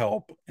you need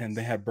help? And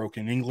they had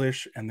broken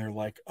English and they're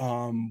like,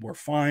 we're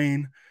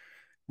fine.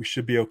 We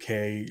should be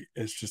okay.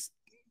 It's just,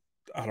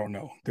 I don't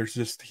know.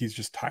 He's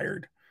just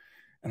tired.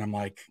 And I'm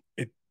like,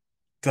 it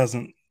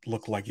doesn't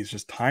look like he's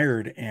just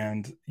tired.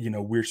 And,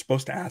 we're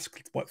supposed to ask,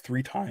 what,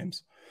 3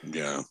 times?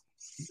 Yeah.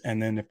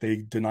 And then if they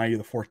deny you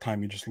the 4th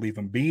time, you just leave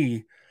them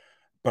be.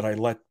 But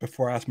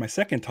before I asked my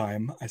second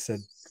time, I said,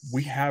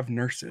 we have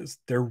nurses.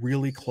 They're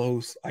really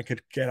close. I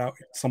could get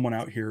someone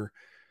out here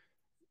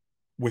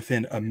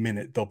within a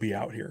minute. They'll be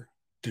out here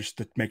just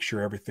to make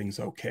sure everything's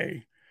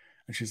okay.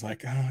 And she's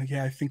like,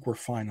 yeah, I think we're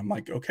fine. I'm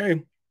like,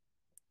 okay.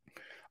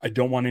 I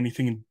don't want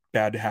anything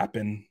bad to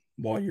happen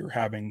while you're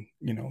having,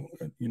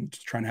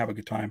 just trying to have a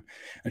good time.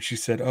 And she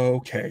said, oh,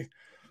 okay.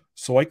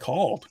 So I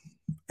called.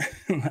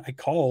 I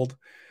called,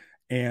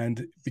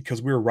 and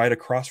because we were right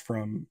across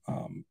from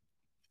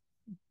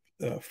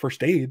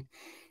first aid,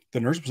 the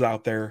nurse was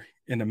out there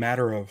in a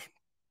matter of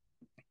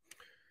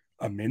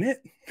a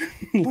minute,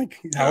 like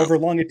however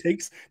long it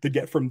takes to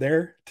get from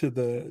there to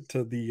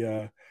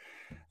the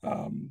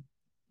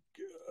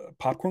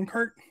popcorn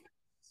cart.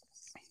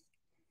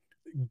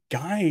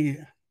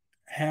 Guy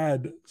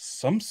had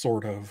some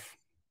sort of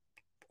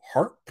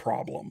heart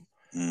problem.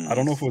 I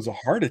don't know if it was a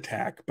heart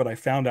attack, but I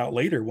found out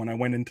later when I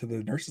went into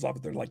the nurse's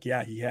office, they're like,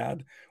 yeah,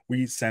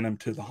 we sent him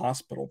to the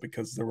hospital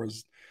because there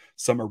was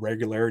some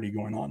irregularity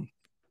going on.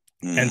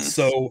 And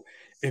so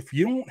if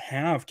you don't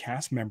have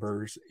cast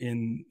members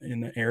in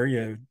the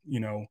area,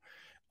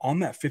 on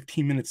that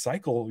 15-minute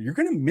cycle, you're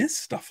going to miss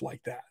stuff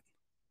like that.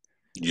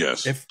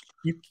 Yes.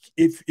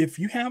 If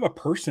you have a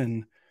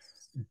person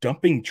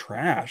dumping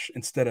trash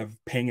instead of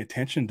paying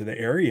attention to the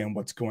area and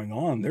what's going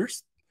on,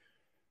 there's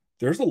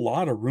a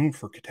lot of room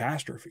for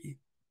catastrophe.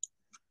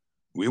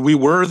 We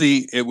were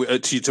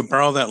to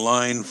borrow that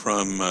line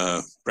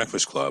from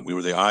Breakfast Club. We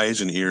were the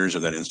eyes and ears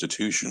of that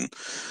institution,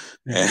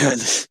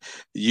 and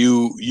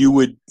you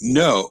would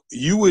know.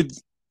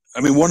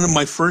 I mean, one of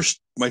my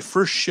first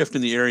shift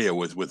in the area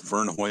was with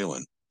Vern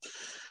Hoyland,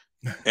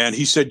 and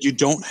he said you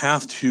don't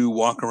have to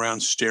walk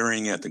around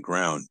staring at the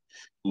ground.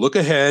 Look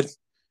ahead.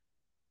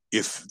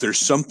 If there's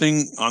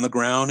something on the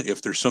ground,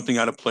 if there's something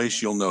out of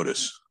place, you'll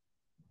notice.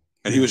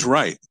 And he was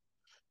right.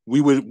 We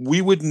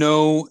would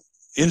know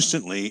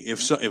instantly if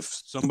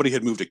somebody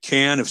had moved a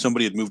can, if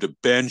somebody had moved a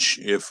bench,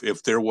 if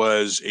there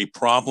was a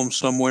problem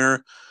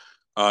somewhere,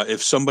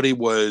 if somebody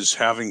was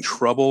having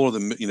trouble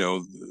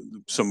or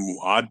some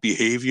odd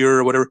behavior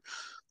or whatever,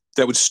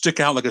 that would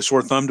stick out like a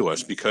sore thumb to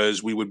us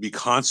because we would be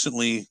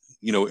constantly,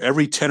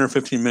 every 10 or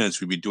 15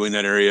 minutes we'd be doing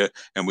that area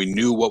and we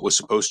knew what was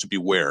supposed to be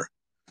where.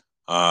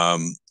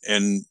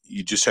 And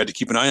you just had to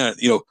keep an eye on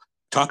it.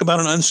 Talk about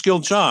an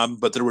unskilled job,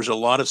 but there was a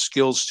lot of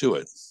skills to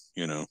it.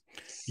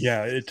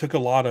 Yeah, it took a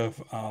lot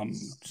of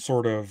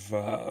sort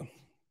of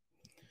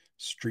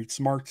street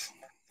smarts,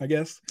 I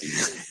guess.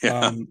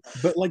 Yeah.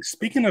 But like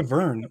speaking of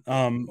Vern,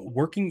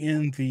 working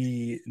in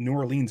the New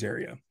Orleans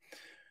area,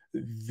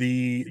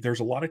 there's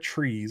a lot of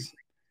trees,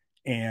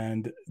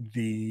 and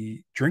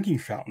the drinking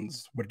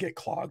fountains would get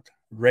clogged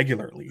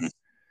regularly.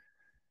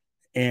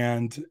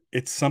 And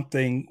it's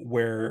something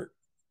where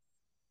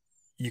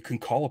you can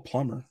call a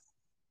plumber,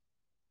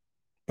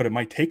 but it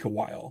might take a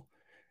while.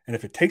 And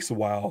if it takes a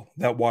while,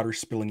 that water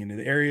spilling into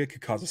the area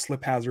could cause a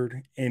slip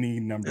hazard, any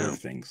number Yeah. of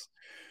things.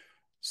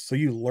 So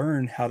you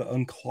learn how to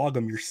unclog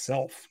them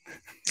yourself.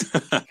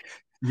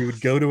 You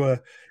would go to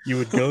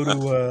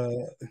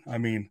I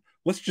mean,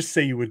 let's just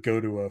say you would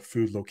go to a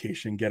food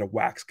location, get a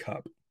wax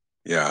cup,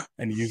 Yeah.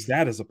 and use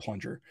that as a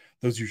plunger.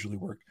 Those usually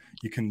work.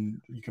 You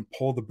can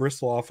pull the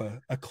bristle off a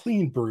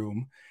clean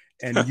broom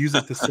and use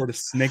it to sort of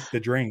snake the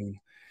drain.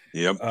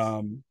 Yep.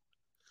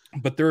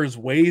 But there's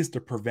ways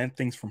to prevent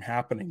things from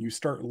happening. You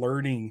start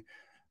learning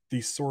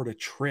these sort of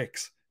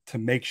tricks to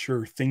make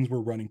sure things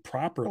were running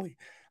properly.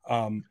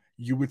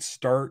 You would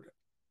start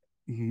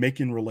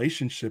making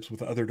relationships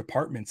with other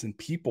departments and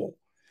people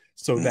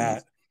so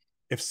that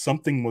if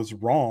something was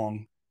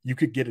wrong, you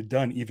could get it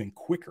done even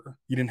quicker.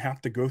 You didn't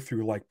have to go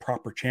through like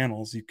proper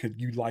channels.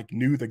 You like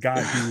knew the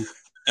guy who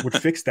would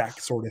fix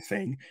that sort of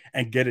thing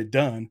and get it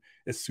done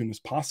as soon as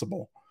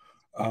possible.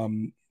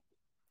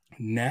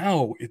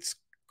 Now it's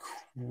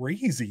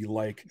crazy.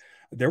 Like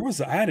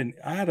I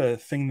had a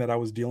thing that I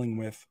was dealing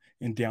with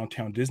in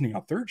downtown Disney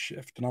on third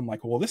shift, and I'm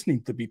like, well, this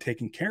needs to be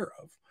taken care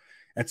of.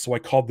 And so I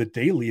called the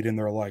day lead, and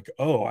they're like,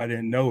 oh, I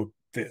didn't know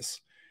this.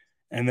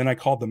 And then I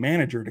called the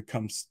manager to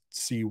come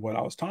see what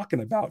I was talking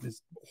about.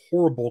 Is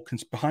horrible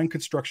behind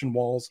construction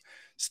walls,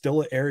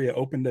 still an area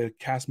open to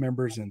cast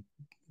members, and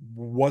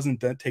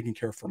wasn't taken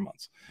care of for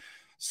months.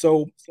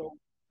 So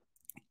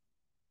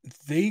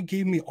they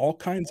gave me all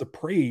kinds of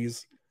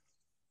praise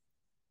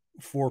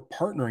for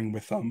partnering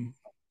with them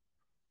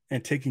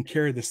and taking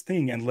care of this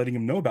thing and letting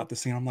them know about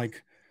this thing. I'm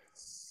like,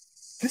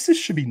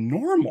 should be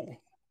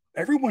normal.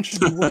 Everyone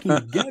should be working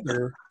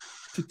together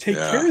to take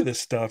care of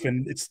this stuff.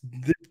 And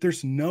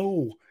there's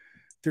no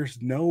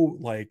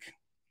like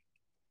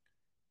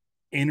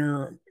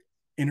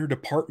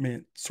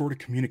interdepartment sort of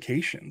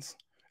communications.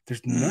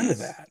 There's none of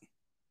that.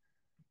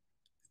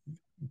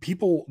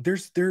 People,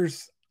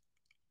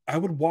 I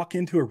would walk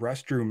into a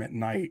restroom at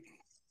night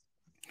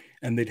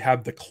and they'd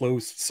have the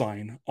closed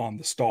sign on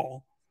the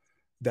stall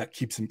that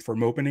keeps them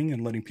from opening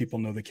and letting people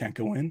know they can't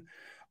go in.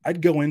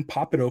 I'd go in,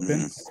 pop it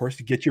open. Of course,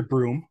 you get your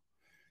broom,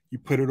 you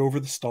put it over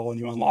the stall, and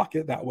you unlock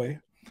it that way.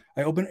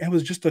 I opened it. It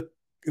was just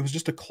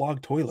a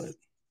clogged toilet.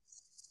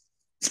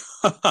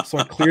 So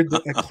I cleared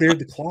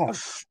the clog.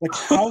 Like,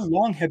 how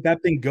long had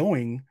that been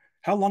going?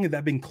 How long had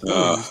that been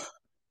closed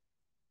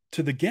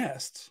to the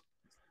guests?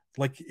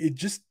 Like,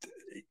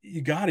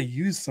 you got to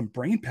use some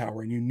brain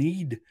power, and you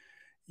need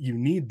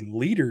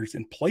leaders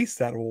in place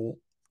that will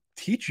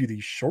teach you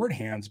these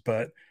shorthands.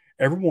 But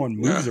everyone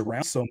moves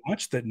around so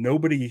much that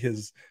nobody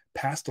has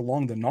passed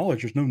along the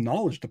knowledge. There's no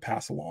knowledge to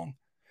pass along.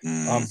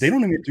 They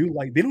don't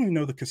even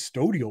know the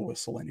custodial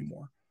whistle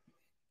anymore,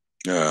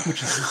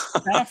 which is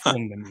just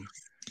baffling to me.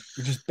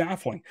 It's just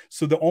baffling.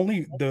 So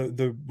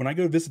when I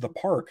go to visit the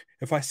park,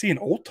 if I see an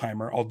old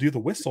timer, I'll do the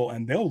whistle,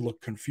 and they'll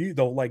look confused.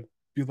 They'll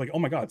be like, "Oh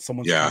my god,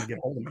 someone's trying to get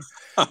hold of me."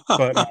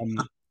 But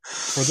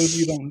for those of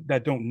you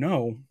that don't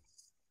know,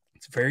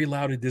 it's very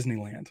loud at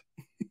Disneyland.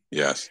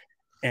 Yes.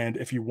 And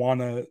if you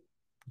want to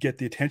get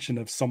the attention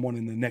of someone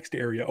in the next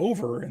area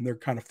over and they're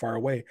kind of far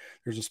away,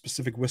 there's a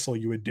specific whistle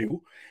you would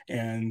do,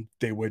 and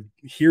they would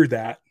hear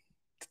that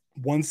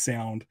one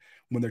sound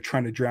when they're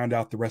trying to drown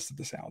out the rest of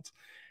the sounds.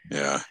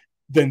 Yeah.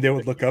 Then they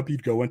would look up,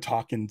 you'd go and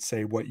talk and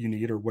say what you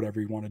need or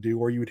whatever you want to do,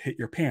 or you would hit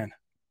your pan,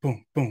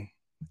 boom, boom,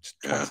 just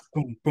twice,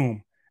 boom,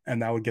 boom,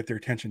 and that would get their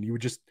attention. You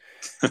would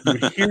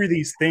hear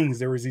these things.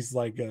 There was these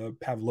like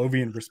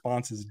Pavlovian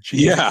responses.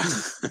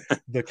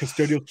 The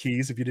custodial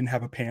keys, if you didn't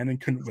have a pan and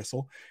couldn't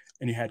whistle,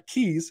 and you had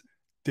keys,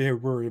 there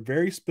were a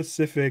very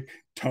specific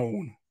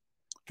tone.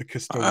 The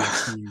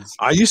custodial keys.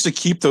 I used to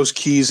keep those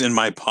keys in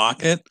my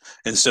pocket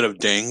instead of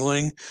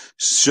dangling,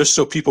 just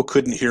so people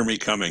couldn't hear me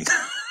coming.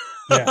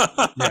 Yeah.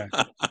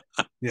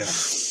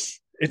 It's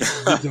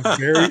a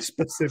very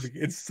specific.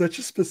 It's such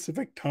a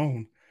specific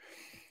tone.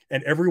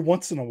 And every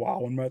once in a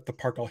while, when I'm at the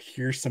park, I'll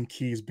hear some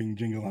keys being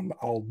jingled, and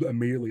I'll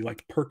immediately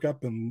like perk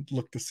up and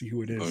look to see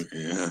who it is.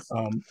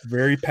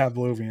 Very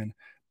Pavlovian,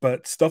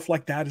 but stuff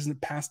like that isn't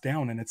passed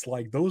down. And it's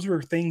like, those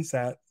are things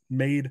that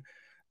made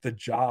the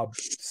job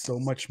so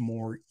much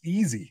more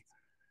easy.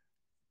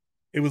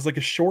 It was like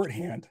a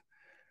shorthand.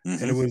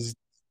 And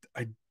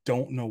I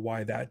don't know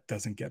why that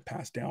doesn't get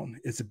passed down.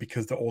 Is it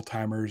because the old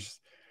timers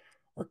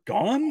are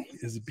gone?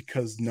 Is it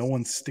because no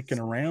one's sticking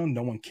around?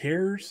 No one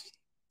cares?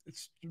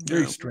 It's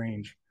very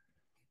strange.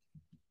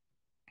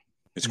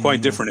 It's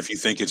quite different if you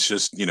think it's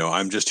just,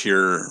 I'm just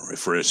here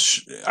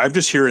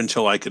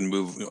until I can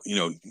move,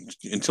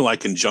 until I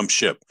can jump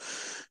ship,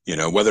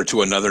 whether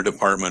to another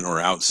department or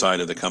outside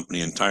of the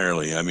company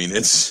entirely. I mean,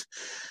 it's,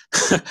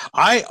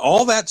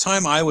 all that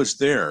time I was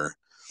there,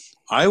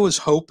 I was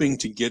hoping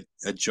to get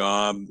a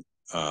job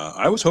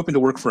I was hoping to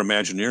work for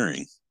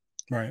Imagineering.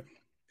 Right.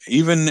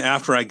 Even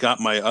after I got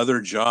my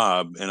other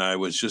job and I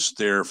was just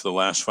there for the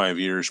last 5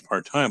 years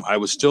part time, I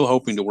was still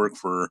hoping to work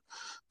for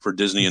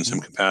Disney in some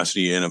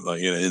capacity in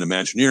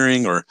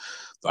Imagineering, or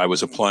I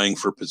was applying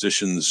for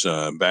positions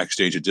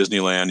backstage at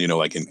Disneyland,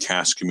 like in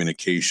cast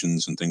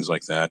communications and things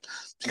like that,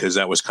 because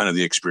that was kind of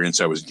the experience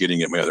I was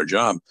getting at my other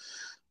job.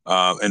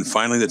 And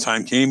finally, the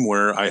time came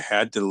where I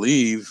had to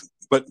leave,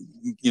 but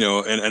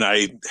and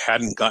I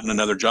hadn't gotten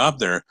another job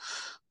there.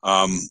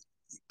 Um,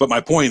 but my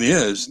point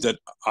is that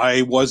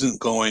I wasn't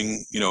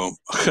going,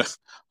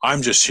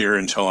 I'm just here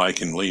until I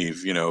can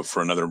leave,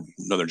 for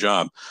another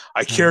job.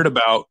 I cared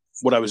about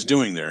what I was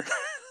doing there.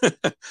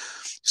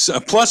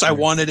 So, plus, I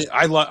wanted it.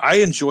 I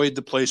enjoyed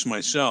the place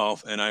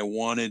myself, and I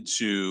wanted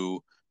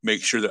to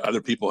make sure that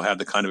other people had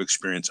the kind of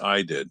experience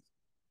I did.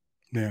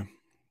 Yeah.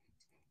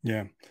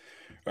 Yeah.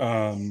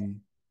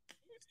 Um,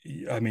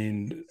 I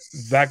mean,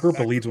 that group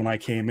of leads when I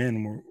came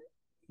in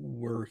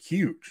were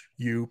huge.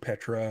 You,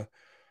 Petra,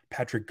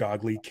 Patrick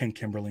Gogley, Ken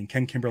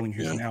Kimberling,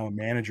 who's now a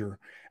manager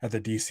at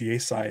the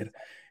DCA side.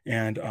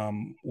 And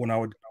when I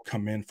would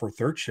come in for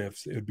third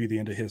shifts, it would be the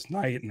end of his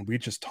night, and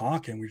we'd just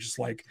talk, and we just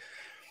like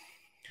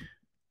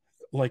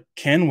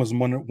Ken was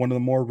one of the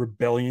more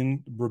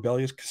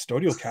rebellious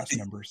custodial cast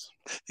members.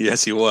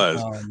 Yes, he was.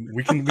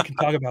 We can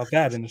talk about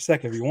that in a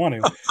second if you want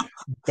to.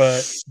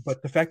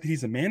 But the fact that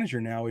he's a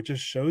manager now, it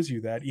just shows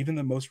you that even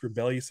the most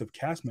rebellious of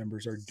cast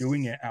members are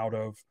doing it out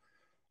of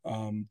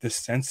this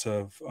sense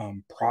of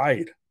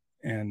pride.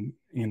 And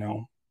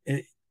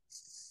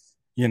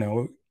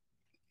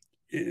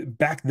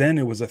back then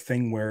it was a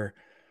thing where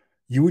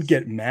you would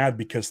get mad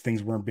because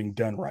things weren't being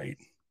done right,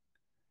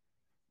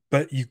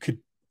 but you could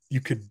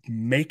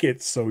make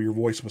it so your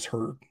voice was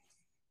heard.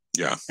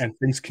 Yeah. And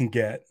things can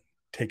get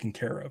taken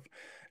care of.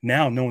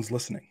 Now no one's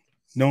listening.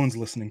 No one's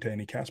listening to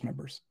any cast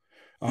members.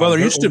 Well, there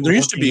used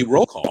to be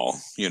roll call.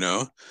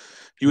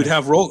 You'd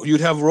have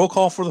roll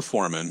call for the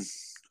foreman.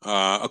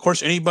 Of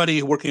course,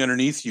 anybody working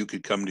underneath you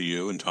could come to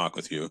you and talk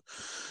with you.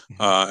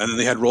 And then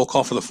they had roll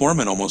call for the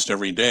foreman almost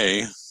every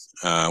day,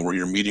 where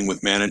you're meeting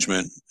with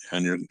management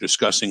and you're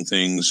discussing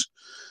things.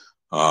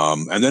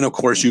 And then, of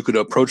course, you could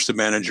approach the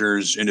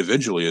managers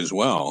individually as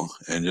well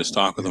and just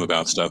talk with them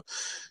about stuff.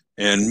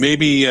 And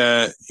maybe,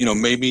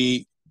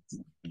 maybe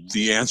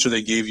the answer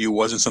they gave you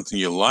wasn't something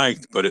you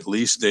liked, but at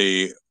least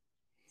they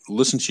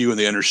listened to you and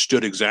they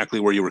understood exactly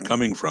where you were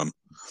coming from,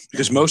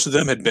 because most of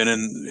them had been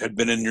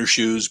in your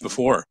shoes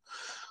before.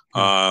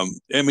 I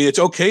mean, it's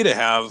okay to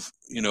have,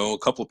 a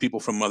couple of people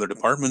from other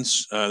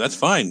departments. That's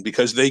fine,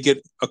 because they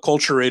get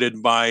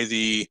acculturated by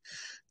the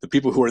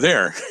people who are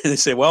there. And they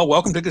say, well,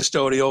 welcome to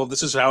Custodial.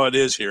 This is how it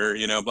is here,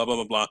 blah, blah,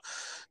 blah, blah.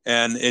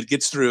 And it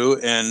gets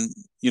through, and,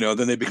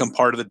 then they become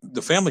part of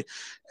the family.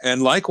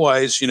 And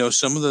likewise,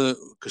 some of the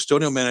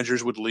custodial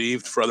managers would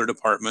leave for other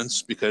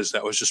departments because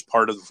that was just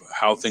part of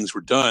how things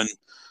were done.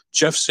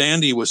 Jeff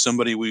Sandy was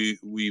somebody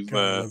we've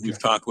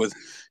talked with,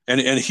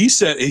 and he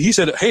said,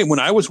 hey, when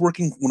I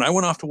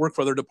went off to work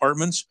for other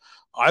departments,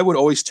 I would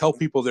always tell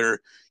people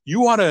there,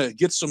 you ought to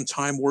get some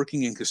time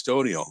working in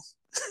Custodial.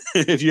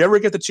 If you ever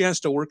get the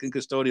chance to work in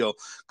Custodial,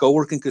 go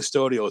work in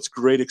Custodial. It's a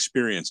great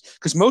experience,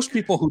 because most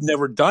people who've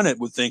never done it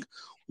would think,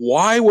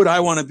 why would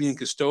I want to be in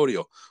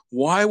Custodial?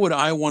 Why would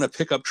I want to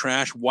pick up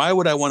trash? Why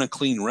would I want to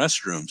clean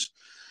restrooms?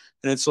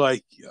 And it's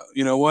like,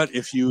 you know what?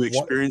 If you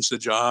experience the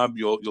job,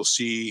 you'll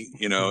see.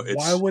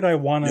 Why would I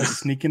want to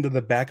sneak into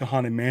the back of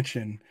Haunted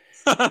Mansion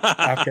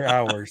after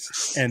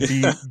hours and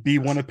be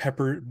one of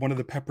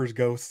the Pepper's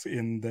ghosts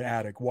in the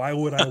attic? Why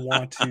would I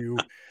want to,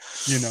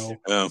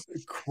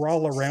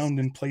 crawl around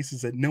in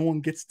places that no one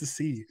gets to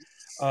see?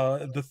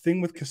 The thing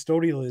with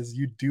Custodial is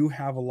you do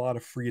have a lot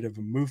of freedom of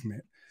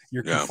movement.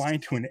 You're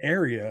confined to an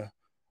area,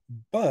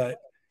 but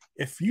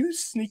if you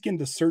sneak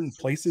into certain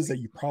places that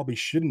you probably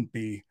shouldn't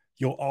be,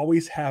 you'll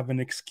always have an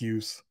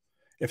excuse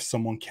if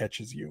someone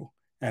catches you.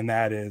 And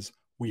that is,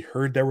 we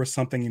heard there was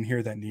something in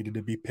here that needed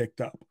to be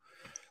picked up.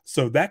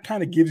 So that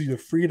kind of gives you the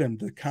freedom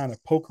to kind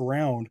of poke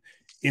around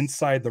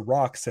inside the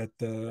rocks at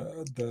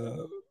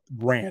the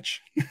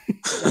ranch.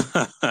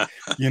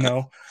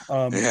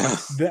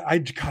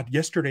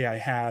 Yesterday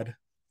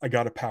I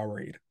got a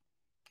Powerade.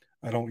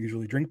 I don't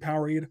usually drink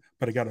Powerade,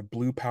 but I got a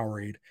blue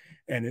Powerade,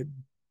 and it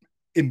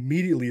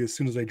immediately, as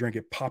soon as I drank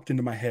it, popped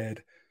into my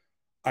head.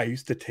 I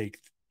used to take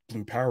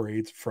blue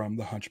Powerades from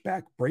the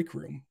Hunchback break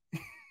room.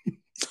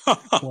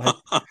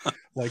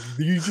 like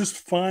you just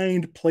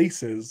find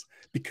places,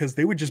 because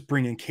they would just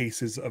bring in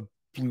cases of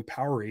blue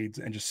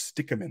Powerades and just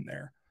stick them in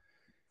there.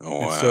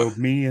 So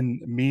me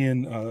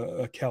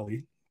and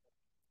Kelly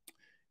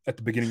at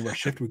the beginning of our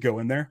shift would go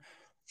in there,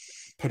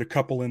 put a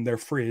couple in their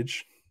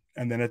fridge,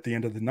 and then at the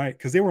end of the night,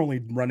 because they were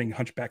only running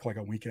Hunchback like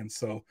a weekend,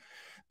 so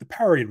the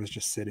Powerade was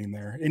just sitting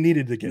there. It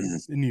needed to get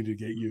used.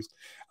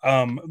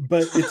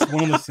 But it's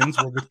one of those things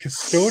where with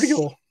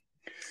Custodial,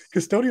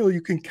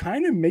 you can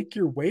kind of make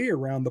your way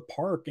around the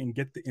park and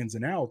get the ins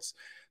and outs,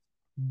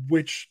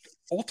 which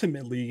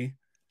ultimately,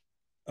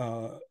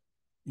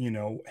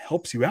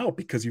 helps you out,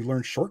 because you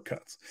learn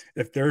shortcuts.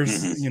 If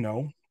there's,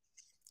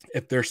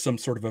 if there's some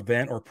sort of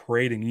event or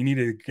parade and you need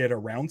to get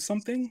around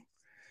something,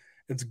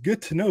 it's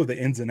good to know the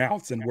ins and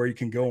outs and where you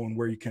can go and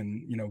where you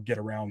can, get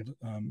around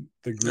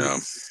the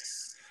group.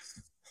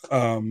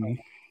 Yeah. Um,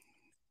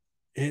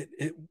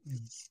 it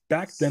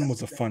back then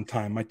was a fun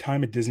time. My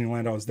time at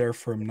Disneyland, I was there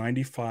from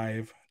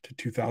 95 to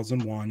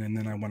 2001, and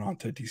then I went on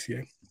to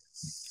DCA.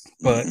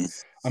 But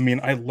Mm-hmm. I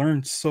mean, I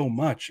learned so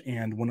much.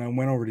 And when I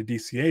went over to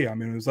DCA, I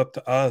mean, it was up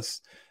to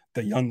us,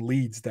 the young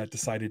leads that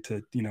decided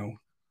to,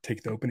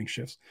 take the opening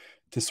shifts,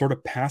 to sort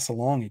of pass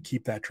along and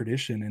keep that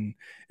tradition. And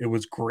it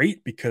was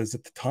great because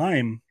at the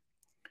time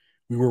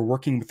we were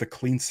working with a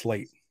clean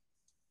slate.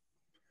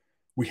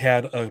 We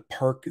had a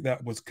park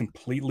that was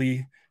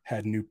completely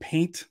had new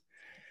paint.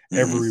 Mm-hmm.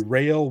 Every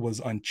rail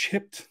was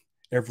unchipped.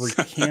 Every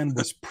can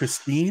was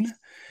pristine.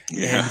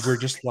 Yeah. And we're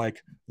just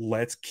like,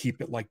 let's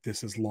keep it like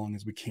this as long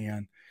as we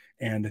can.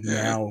 And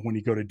Yeah. now when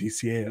you go to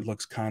DCA, it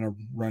looks kind of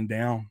run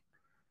down.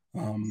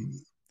 Um,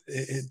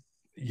 it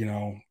you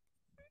know,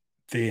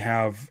 they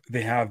have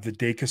the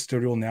day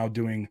custodial now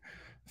doing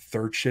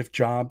third shift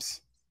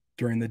jobs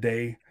during the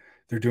day.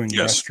 They're doing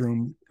Yes.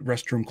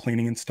 restroom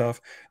cleaning and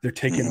stuff. They're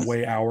taking Mm-hmm.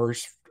 away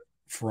hours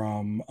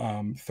from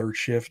third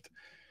shift,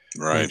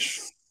 Right. which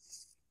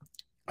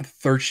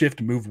third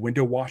shift moved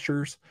window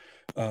washers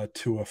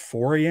to a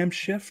 4 a.m.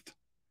 shift.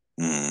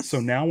 Mm. So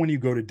now when you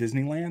go to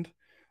Disneyland,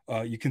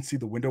 you can see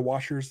the window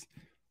washers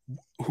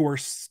who are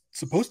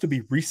supposed to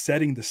be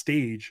resetting the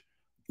stage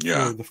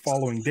Yeah. for the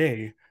following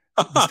day.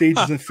 The stage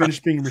isn't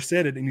finished being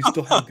resetted, and you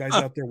still have guys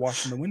out there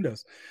washing the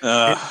windows.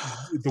 uh,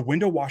 The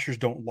window washers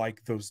don't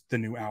like the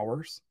new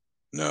hours,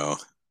 no.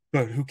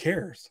 but who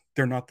cares?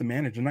 They're not the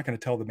manager. They're not going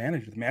to tell the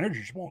manager. The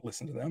managers won't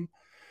listen to them.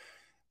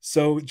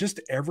 So just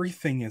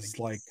everything is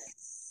like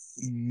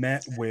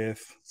met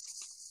with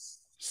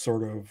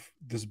sort of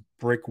this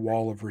brick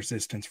wall of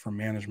resistance from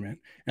management,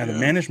 and the Yeah.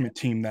 management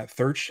team that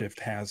third shift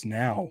has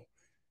now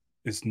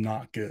is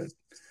not good.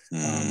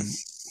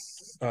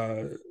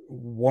 Mm.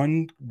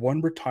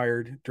 One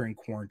retired during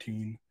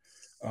quarantine,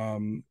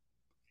 one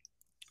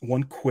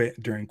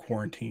quit during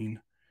quarantine,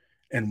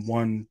 and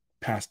one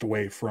passed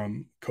away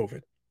from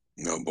COVID.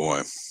 Oh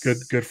boy.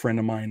 Good friend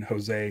of mine,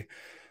 Jose,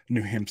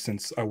 knew him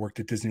since I worked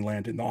at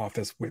Disneyland in the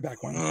office way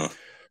back when.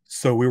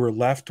 So we were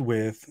left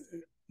with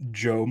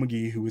Joe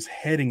McGee, who was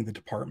heading the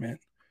department,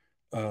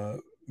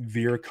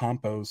 Vera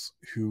Campos,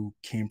 who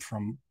came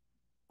from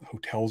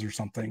hotels or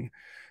something.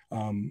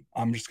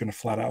 I'm just going to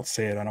flat out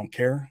say it. I don't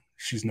care.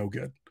 She's no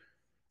good.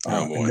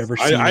 Oh boy. Never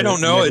seen I her.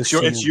 don't know. Never It's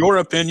seen your her.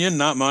 opinion,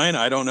 not mine.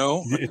 I don't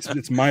know.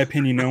 It's my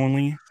opinion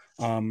only.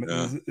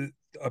 Yeah.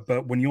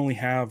 But when you only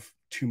have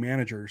two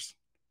managers,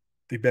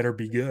 they better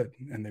be good,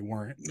 and they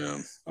weren't. Yeah.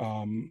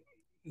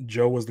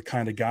 Joe was the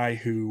kind of guy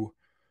who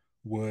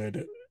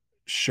would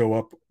show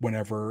up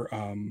whenever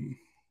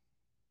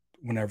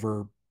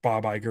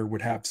Bob Iger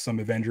would have some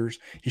Avengers.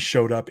 He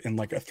showed up in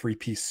like a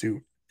 3-piece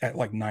suit at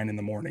like 9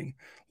 a.m.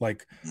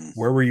 Like,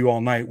 where were you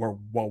all night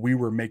while we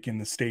were making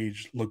the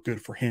stage look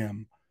good for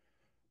him,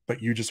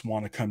 but you just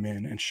want to come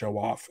in and show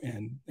off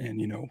and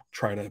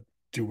try to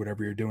do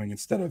whatever you're doing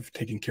instead of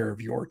taking care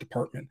of your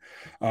department.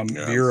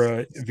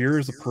 Vera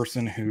is a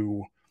person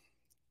who,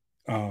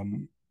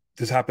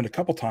 this happened a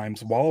couple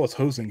times while I was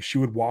hosing. She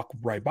would walk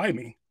right by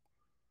me,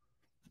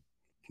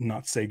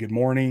 not say good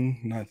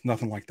morning,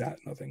 nothing like that,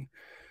 nothing.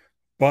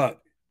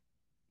 But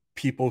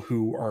people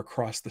who are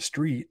across the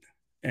street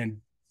and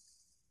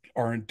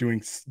aren't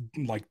doing,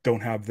 like,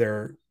 don't have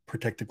their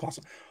protective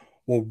glasses,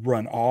 will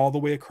run all the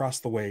way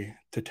across the way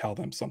to tell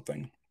them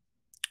something.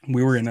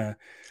 We were in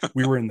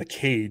the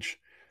cage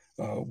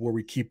where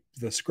we keep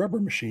the scrubber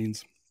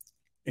machines,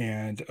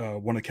 and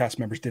one of the cast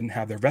members didn't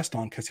have their vest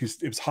on because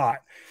it was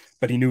hot,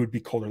 but he knew it'd be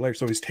colder later,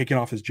 so he's taking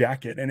off his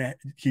jacket, and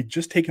he'd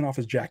just taken off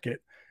his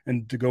jacket,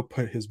 and to go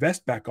put his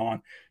vest back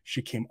on,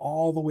 she came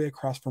all the way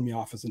across from the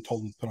office and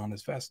told him to put on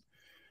his vest.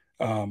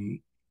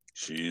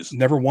 Jeez.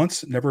 Never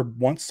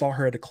once saw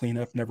her at a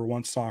cleanup. Never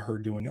once saw her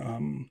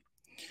doing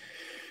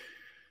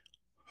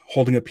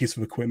holding a piece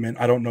of equipment.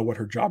 I don't know what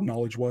her job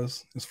knowledge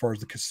was as far as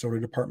the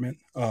custodial department.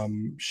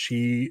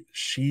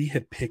 She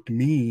had picked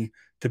me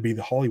to be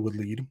the Hollywood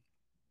lead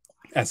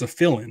as a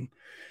fill-in,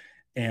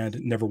 and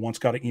never once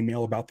got an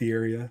email about the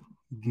area,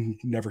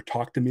 never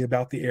talked to me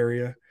about the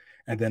area.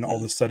 And then all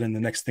of a sudden, the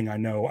next thing I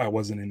know, I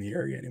wasn't in the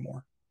area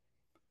anymore.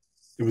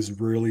 It was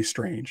really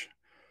strange.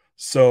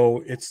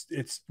 So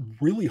it's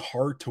really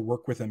hard to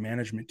work with a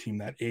management team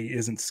that A,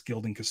 isn't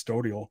skilled in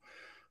custodial,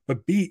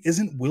 but B,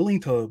 isn't willing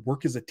to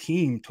work as a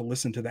team to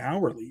listen to the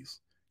hourlies.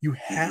 You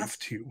have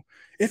to.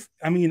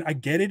 I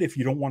get it if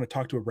you don't want to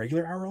talk to a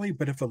regular hourly,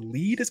 but if a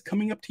lead is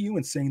coming up to you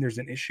and saying there's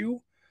an issue,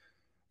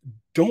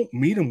 don't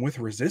meet them with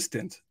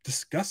resistance.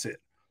 Discuss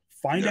it.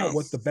 Find out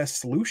what the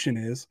best solution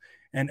is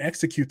and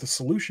execute the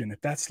solution.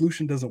 If that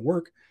solution doesn't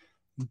work,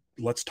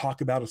 let's talk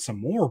about it some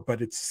more.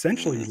 But it's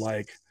essentially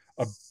like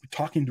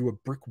talking to a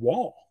brick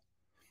wall.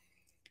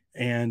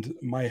 And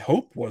my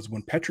hope was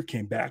when Petra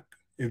came back,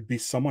 it would be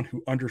someone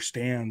who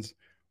understands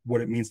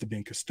what it means to be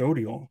in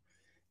custodial.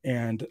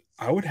 And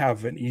I would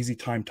have an easy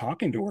time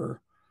talking to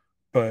her,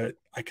 but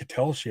I could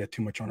tell she had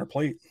too much on her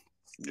plate.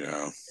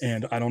 Yeah.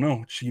 And I don't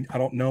know. I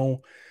don't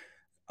know.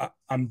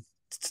 I'm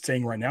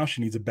saying right now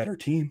she needs a better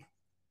team.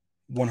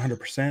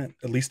 100%,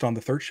 at least on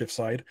the third shift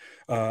side.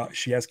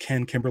 She has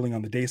Ken Kimberling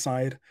on the day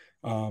side.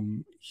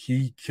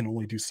 He can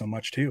only do so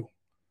much too.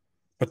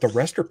 But the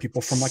rest are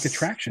people from like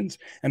attractions.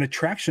 And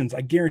attractions,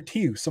 I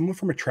guarantee you, someone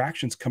from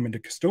attractions come into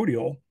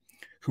Custodial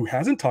who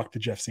hasn't talked to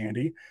Jeff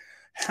Sandy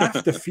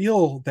have to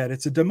feel that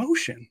it's a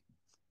demotion.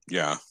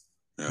 Yeah.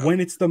 Yeah.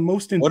 When it's the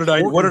most what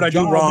important did I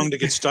do job, wrong to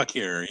get stuck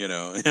here?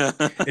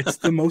 it's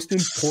the most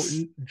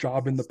important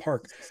job in the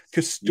park.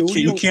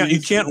 Custodial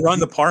you can't run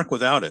the park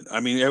without it. I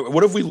mean,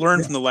 what have we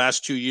learned from the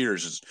last 2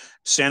 years? Is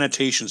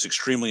sanitation is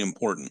extremely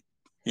important.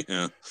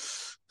 Yeah.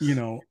 You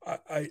know,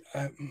 I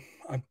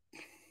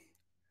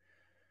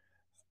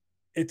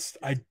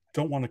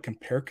don't want to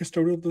compare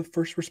Custodial to the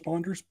first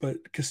responders, but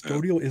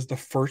Custodial is the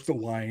first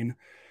line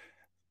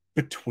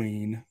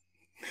between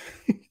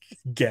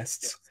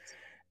guests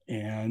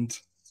and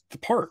the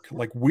park.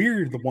 Like,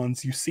 we're the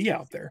ones you see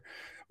out there.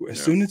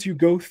 As soon as you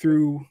go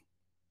through,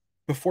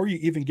 before you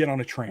even get on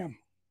a tram,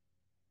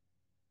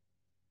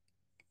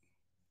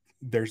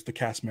 there's the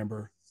cast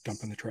member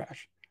dumping the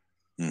trash.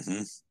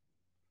 Mm-hmm.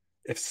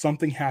 If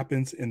something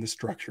happens in the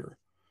structure,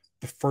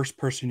 the first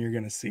person you're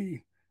going to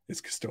see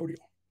is Custodial.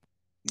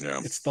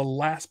 Yeah. It's the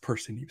last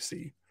person you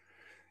see.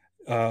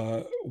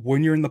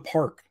 When you're in the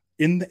park,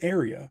 in the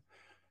area,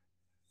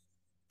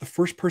 the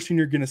first person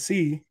you're going to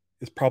see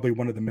is probably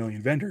one of the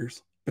million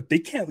vendors, but they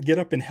can't get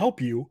up and help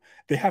you.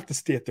 They have to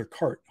stay at their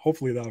cart.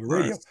 Hopefully they'll have a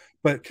radio. Right.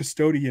 But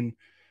custodian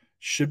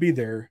should be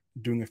there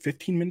doing a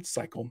 15-minute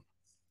cycle,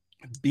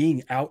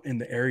 being out in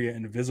the area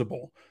and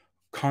visible,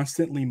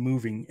 constantly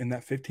moving in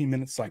that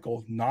 15-minute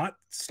cycle, not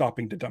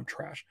stopping to dump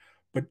trash,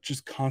 but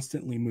just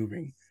constantly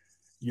moving.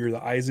 You're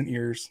the eyes and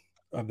ears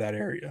of that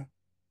area.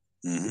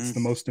 Mm-hmm. It's the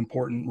most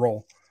important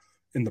role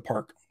in the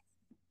park.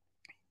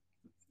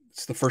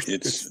 It's the first.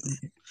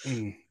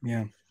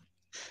 Yeah.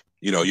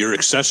 You know, you're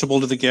accessible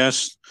to the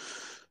guests.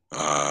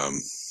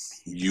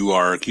 You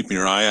are keeping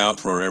your eye out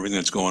for everything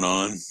that's going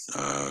on.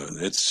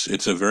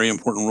 It's a very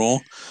important role.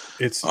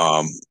 It's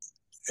and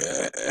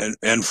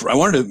I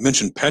wanted to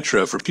mention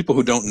Petra for people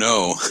who don't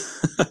know.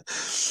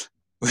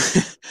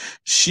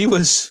 she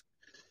was.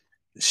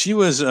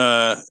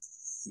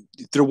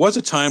 There was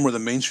a time where the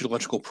Main Street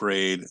Electrical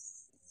Parade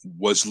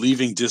was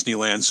leaving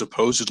Disneyland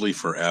supposedly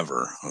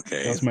forever.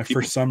 Okay, that was my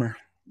first summer.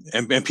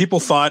 And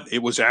people thought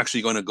it was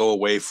actually going to go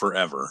away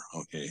forever.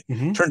 Okay.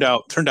 Mm-hmm. Turned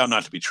out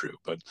not to be true,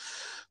 but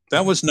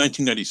that was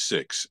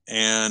 1996.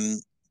 And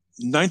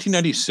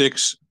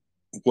 1996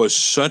 was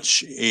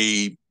such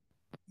a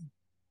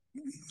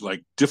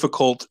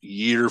difficult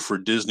year for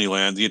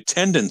Disneyland. The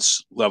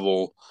attendance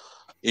level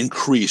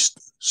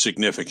increased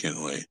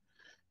significantly.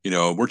 You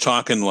know, we're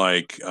talking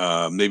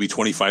maybe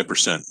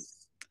 25%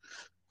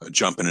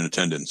 jump in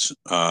attendance.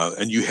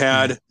 And you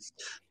had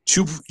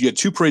two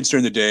parades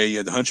during the day. You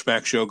had the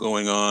Hunchback show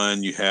going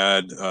on. You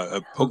had, I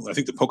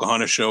think, the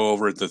Pocahontas show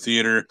over at the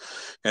theater.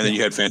 And then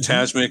you had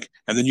Fantasmic.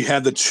 And then you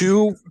had the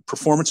two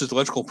performances of the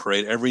Electrical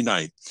Parade every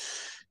night.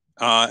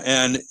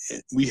 And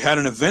we had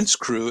an events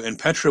crew, and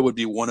Petra would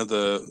be one of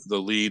the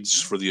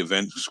leads for the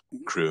events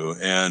crew.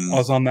 And I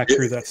was on that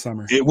crew that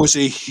summer. It was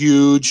a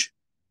huge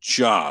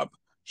job,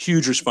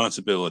 huge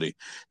responsibility.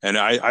 And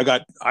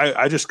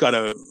I just got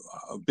a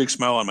big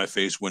smile on my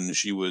face when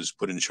she was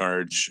put in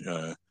charge,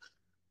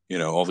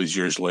 all these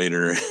years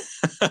later,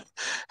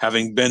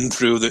 having been in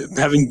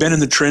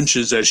the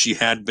trenches as she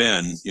had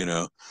been,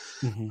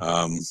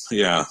 Mm-hmm.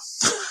 Yeah.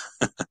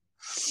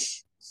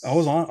 I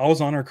was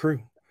on our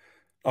crew.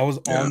 I was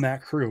on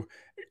that crew.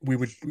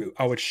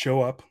 I would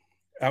show up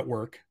at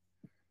work,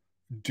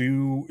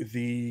 do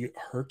the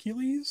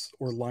Hercules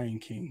or Lion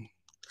King.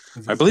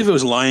 I believe it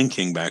was Lion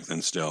King back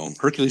then still.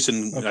 Hercules,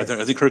 I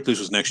think Hercules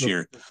was next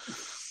year.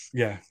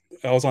 Yeah.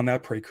 I was on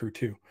that parade crew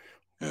too.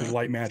 For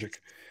Light Magic.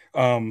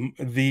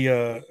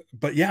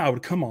 But yeah, I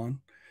would come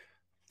on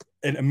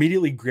and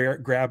immediately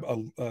grab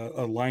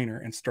a liner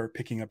and start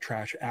picking up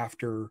trash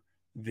after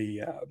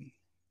the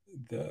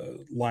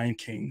Lion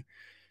King,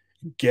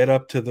 get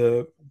up to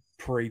the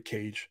parade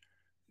cage,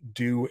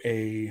 do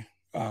a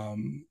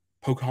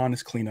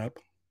Pocahontas cleanup.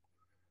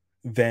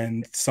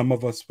 Then some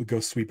of us would go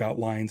sweep out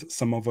lines.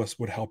 Some of us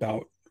would help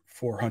out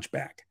for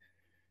Hunchback.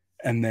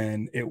 And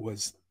then it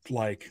was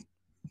like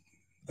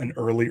an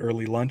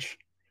early lunch.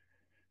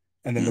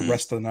 And then the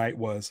rest of the night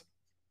was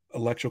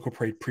Electrical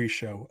Parade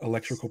pre-show,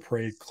 Electrical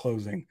Parade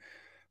closing,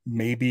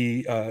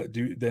 maybe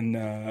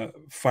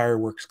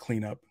fireworks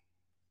cleanup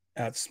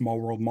at Small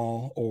World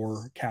Mall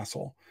or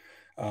Castle.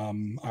 I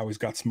always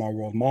got Small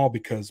World Mall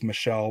because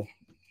Michelle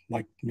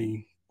liked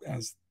me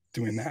as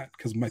doing that,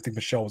 because I think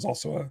Michelle was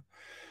also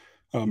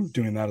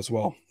doing that as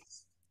well.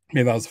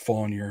 Maybe that was the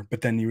following year, but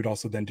then you would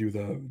also then do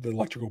the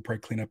Electrical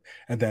Parade cleanup,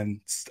 and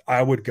then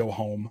I would go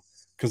home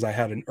because I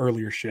had an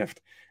earlier shift,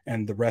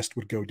 and the rest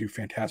would go do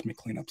Fantasmic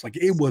cleanups. Like,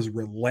 it was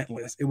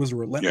relentless. It was a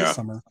relentless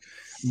summer.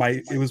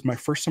 It was my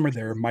first summer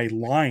there. My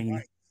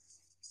line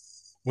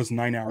was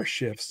 9-hour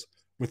shifts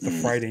with the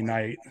Friday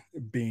night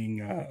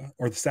being,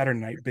 or the Saturday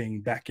night being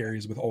back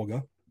areas with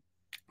Olga.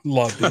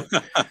 Loved it.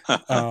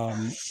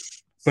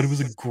 But it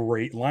was a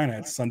great line. I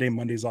had Sunday,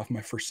 Mondays off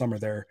my first summer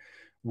there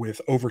with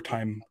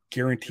overtime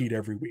guaranteed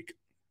every week.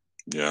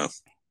 Yeah.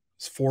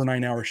 It's 4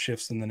 9-hour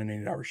shifts and then an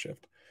 8-hour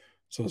shift.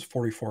 So it was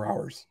 44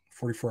 hours,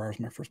 44 hours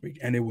my first week.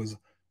 And it was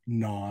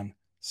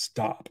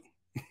non-stop.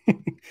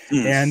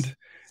 And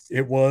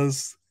it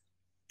was,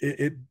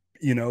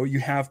 you know, you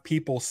have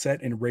people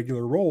set in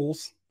regular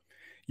roles.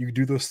 You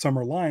do those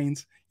summer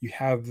lines. You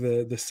have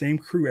the same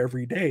crew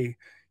every day.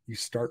 You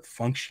start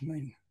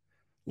functioning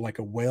like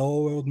a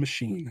well-oiled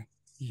machine.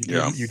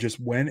 You just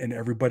went and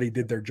everybody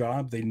did their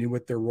job. They knew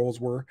what their roles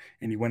were,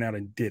 and you went out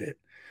and did it.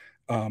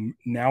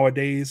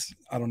 Nowadays,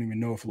 I don't even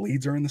know if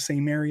leads are in the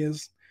same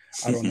areas.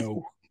 I don't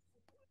know.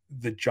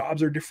 The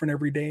jobs are different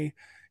every day.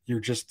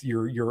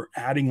 You're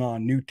adding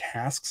on new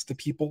tasks to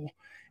people,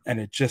 and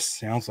it just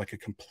sounds like a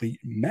complete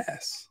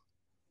mess.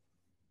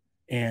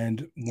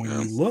 And when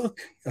you look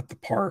at the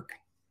park,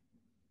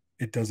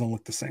 it doesn't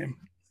look the same.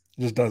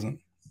 It just doesn't.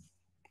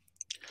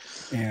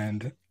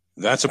 And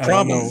that's a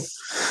problem.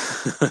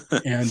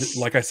 And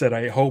like I said,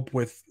 I hope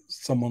with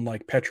someone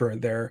like Petra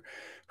there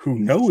who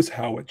knows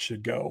how it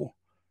should go,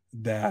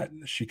 that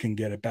she can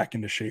get it back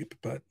into shape.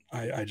 But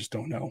I just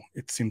don't know.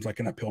 It seems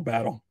like an uphill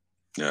battle.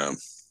 Yeah.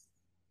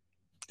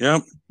 Yeah.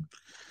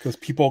 Because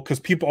people,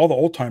 all the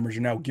old timers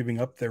are now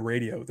giving up their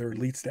radio, their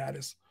elite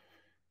status,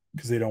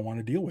 because they don't want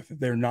to deal with it.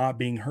 They're not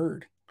being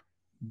heard.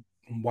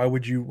 Why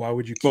would you? Well,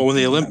 when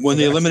they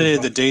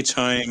eliminated the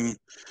daytime,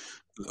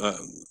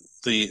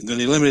 they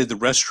eliminated the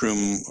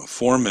restroom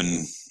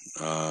foreman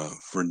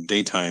for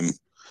daytime.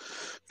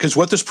 Because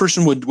what this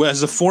person would,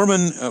 as the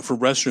foreman for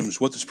restrooms,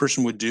 what this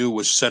person would do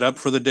was set up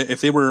for the day.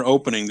 If they were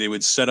opening, they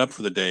would set up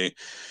for the day.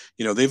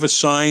 You know, they've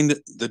assigned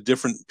the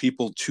different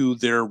people to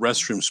their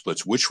restroom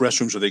splits. Which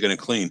restrooms are they going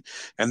to clean?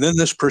 And then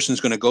this person's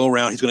going to go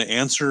around. He's going to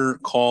answer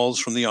calls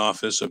from the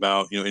office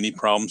about, you know, any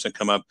problems that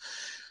come up.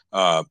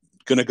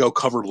 Going to go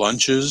cover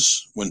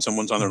lunches when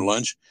someone's on their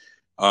lunch.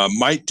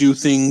 Might do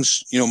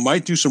things, you know,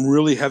 might do some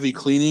really heavy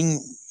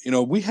cleaning. You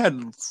know, we had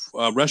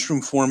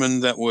restroom foremen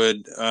that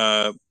would,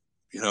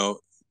 you know,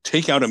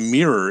 take out a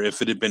mirror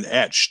if it had been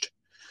etched.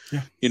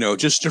 Yeah. You know,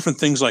 just different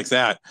things like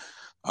that.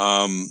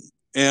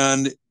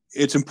 And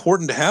it's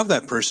important to have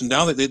that person.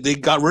 Now that they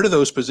got rid of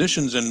those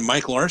positions, and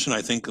Mike Larson,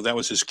 I think that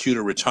was his cue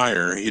to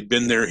retire. He'd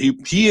been there.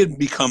 He had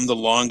become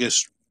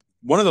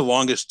one of the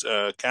longest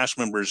cast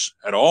members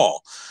at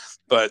all,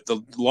 but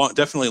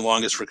definitely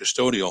longest for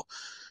Custodial.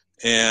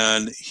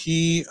 And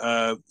he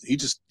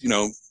just, you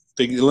know,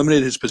 they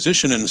eliminated his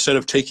position, and instead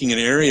of taking an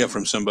area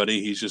from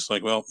somebody, he's just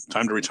like, well,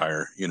 time to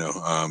retire, you know.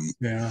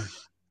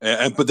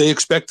 But they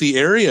expect the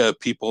area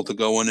people to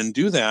go in and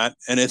do that,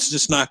 and it's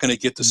just not going to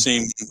get the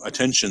same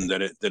attention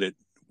that it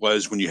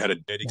was when you had a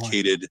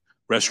dedicated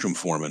restroom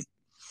foreman.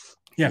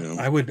 Yeah, you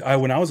know?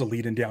 When I was a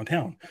lead in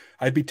downtown,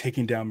 I'd be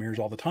taking down mirrors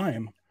all the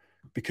time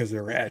because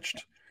they were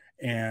etched,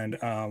 and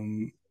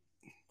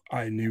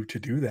I knew to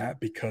do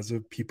that because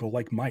of people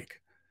like Mike.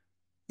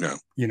 Yeah.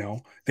 You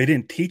know, they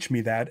didn't teach me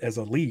that as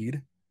a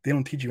lead. They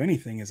don't teach you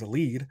anything as a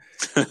lead.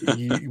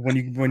 When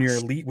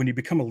you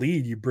become a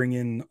lead, you bring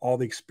in all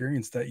the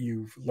experience that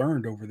you've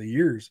learned over the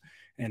years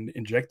and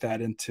inject that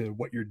into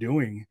what you're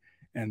doing.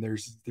 And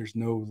there's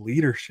no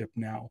leadership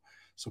now,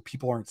 so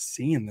people aren't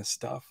seeing this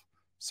stuff.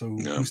 So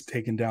who's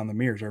taking down the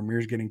mirrors? Are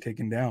mirrors getting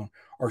taken down?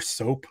 Are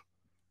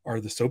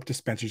the soap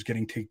dispensers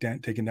getting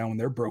taken down when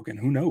they're broken?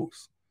 Who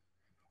knows?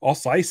 All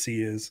I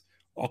see is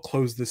I'll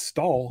close this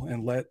stall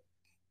and let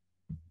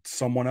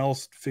someone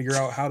else figure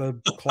out how to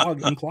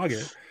unclog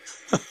it.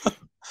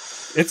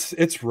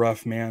 It's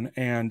rough, man.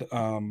 And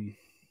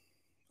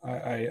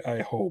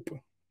I hope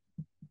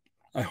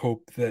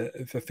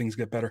that things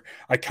get better.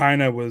 I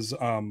kind of was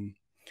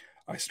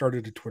I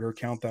started a Twitter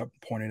account that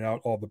pointed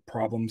out all the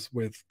problems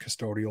with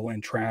Custodial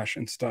and trash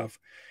and stuff,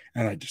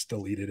 and I just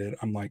deleted it.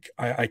 I'm like,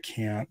 I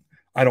can't.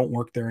 I don't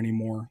work there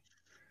anymore.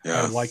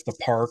 I like the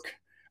park.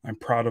 I'm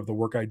proud of the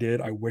work I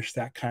did. I wish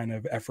that kind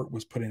of effort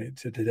was put in it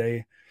to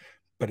today,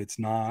 but it's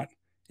not.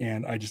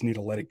 And I just need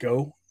to let it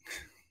go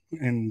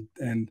and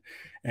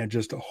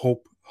just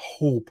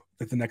hope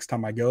that the next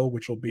time I go,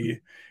 which will be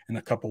in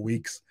a couple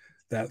weeks,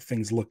 that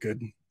things look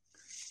good.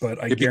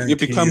 But I guarantee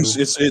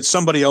it's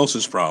somebody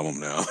else's problem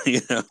now.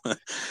 You know?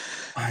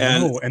 I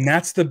know. And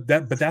that's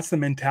the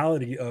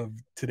mentality of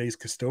today's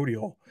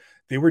Custodial.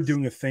 They were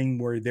doing a thing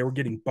where they were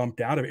getting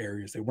bumped out of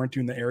areas. They weren't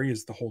doing the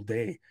areas the whole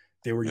day.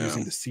 They were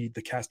using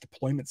the cast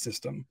deployment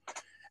system,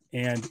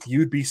 and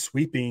you'd be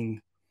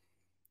sweeping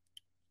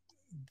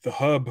the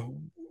hub,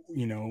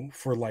 you know,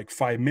 for like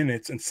 5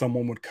 minutes, and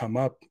someone would come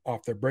up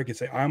off their break and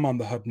say, I'm on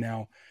the hub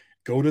now.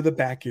 Go to the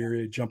back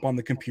area, jump on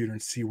the computer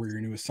and see where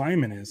your new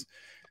assignment is.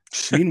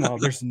 Meanwhile,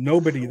 there's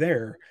nobody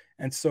there.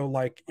 And so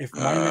like, if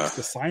my next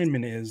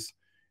assignment is,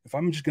 if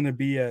I'm just going to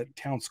be at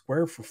Town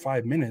Square for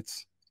 5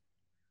 minutes,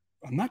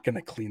 I'm not going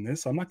to clean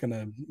this. I'm not going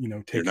to, you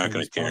know, take care of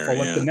this stuff. I'll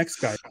let the next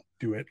guy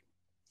do it.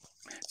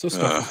 So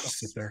stuff will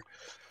sit there.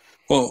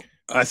 Well,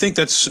 I think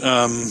that's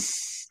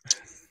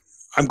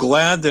I'm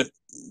glad that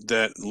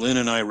Lynn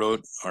and I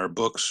wrote our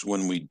books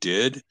when we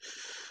did.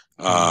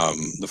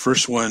 The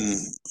first one,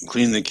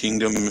 Cleaning the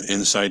Kingdom,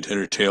 Inside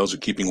Tales of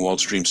Keeping Walt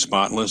Stream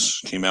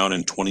Spotless, came out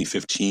in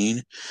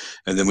 2015.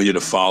 And then we did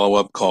a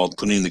follow-up called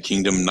Cleaning the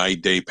Kingdom,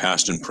 Night, Day,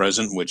 Past, and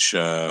Present, which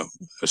a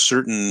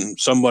certain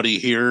somebody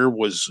here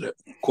was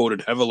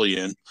quoted heavily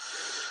in.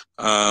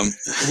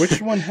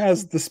 Which one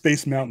has the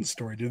Space Mountain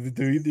story? Do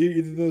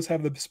either of those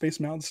have the Space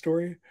Mountain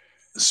story?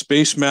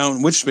 Space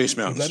Mountain? Which Space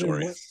Mountain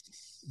story?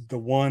 The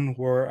one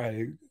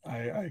where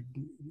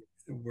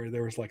where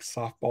there was like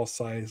softball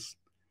size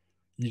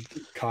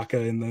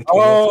caca in the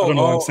toilet. I don't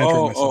know why I'm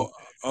centering myself.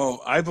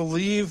 I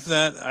believe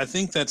that. I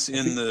think that's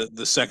in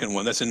the second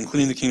one. That's in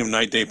Cleaning the Kingdom,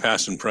 Night, Day,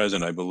 Past, and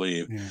Present, I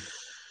believe.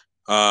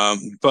 Yeah.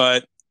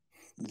 But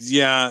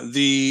yeah,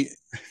 you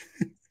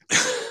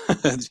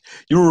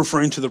were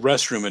referring to the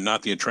restroom and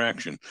not the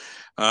attraction.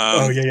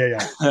 Yeah.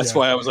 That's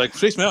why I was like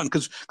Space Mountain,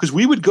 because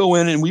we would go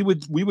in and we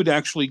would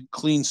actually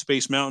clean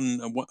Space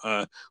Mountain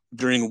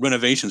during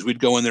renovations. We'd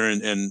go in there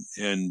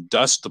and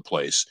dust the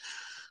place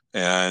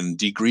and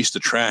degrease the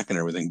track and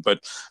everything. But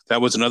that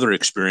was another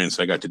experience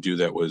I got to do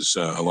that was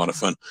a lot of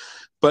fun.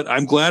 But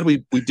I'm glad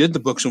we did the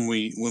books when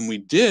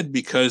we did,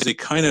 because they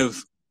kind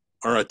of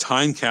are a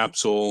time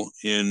capsule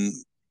in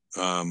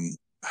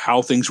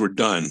how things were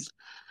done.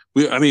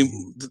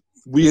 The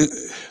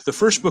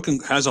first book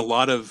has a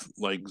lot of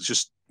like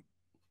just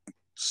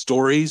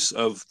stories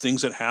of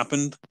things that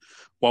happened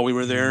while we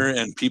were there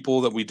and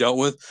people that we dealt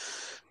with,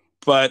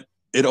 but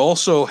it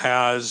also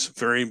has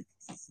very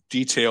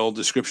detailed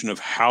description of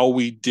how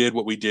we did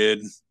what we did,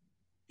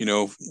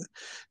 and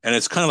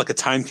it's kind of like a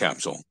time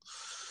capsule.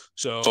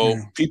 So,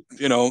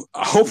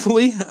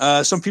 hopefully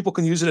some people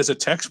can use it as a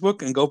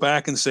textbook and go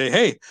back and say,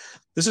 hey,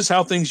 this is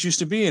how things used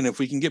to be. And if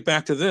we can get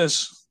back to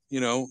this,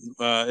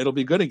 it'll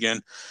be good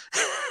again.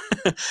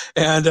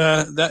 And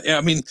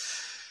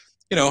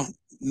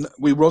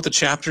we wrote the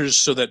chapters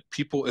so that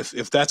people,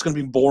 if that's going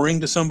to be boring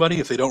to somebody,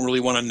 if they don't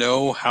really want to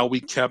know how we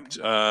kept,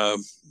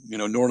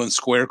 Norland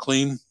Square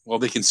clean, well,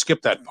 they can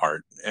skip that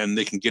part and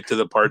they can get to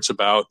the parts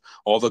about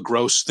all the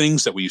gross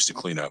things that we used to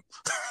clean up.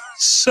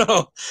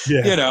 So,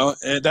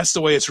 that's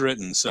the way it's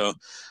written. So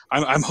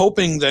I'm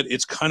hoping that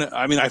it's kind of,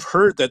 I've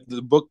heard that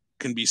the book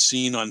can be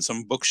seen on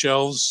some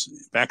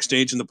bookshelves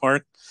backstage in the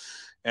park.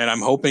 And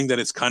I'm hoping that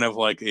it's kind of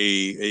like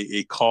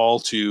a call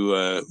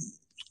to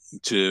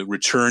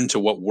return to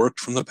what worked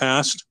from the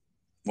past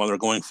while they're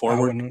going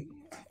forward.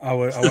 I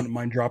wouldn't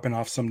mind dropping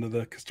off some to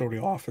the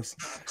custodial office,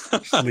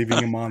 just leaving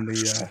them on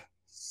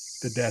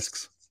the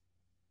desks.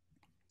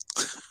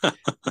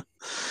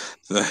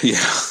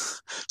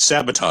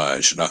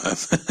 Sabotage.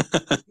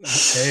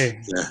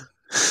 Hey,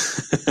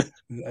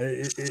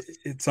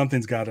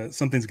 something's got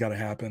to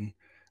happen.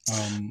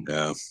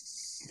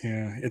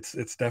 Yeah,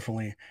 it's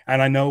definitely,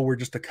 and I know we're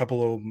just a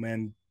couple of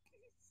men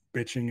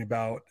bitching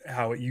about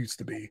how it used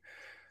to be.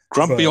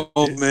 Grumpy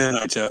old man,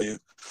 I tell you.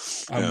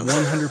 I'm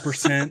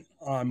 100%.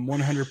 I'm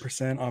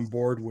 100% on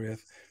board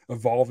with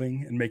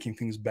evolving and making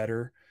things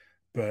better,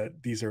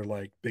 but these are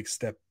like big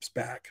steps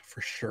back for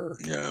sure.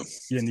 Yeah.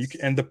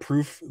 And the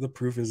proof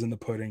is in the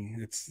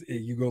pudding.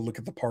 You go look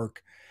at the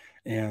park,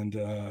 and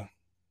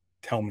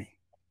tell me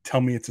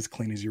it's as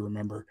clean as you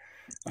remember.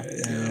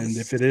 And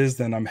if it is,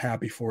 then I'm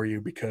happy for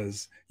you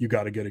because you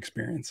got a good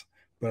experience.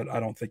 But I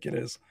don't think it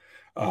is.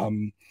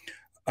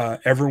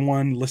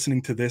 Everyone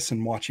listening to this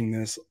and watching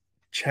this,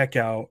 check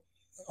out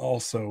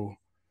also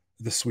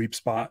the Sweep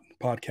Spot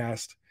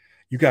podcast.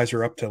 You guys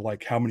are up to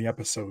like how many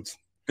episodes?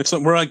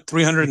 We're like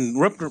 300.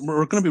 We're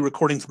going to be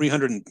recording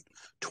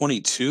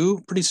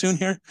 322 pretty soon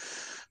here.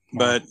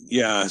 But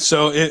yeah,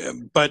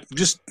 but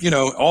just,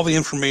 all the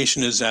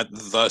information is at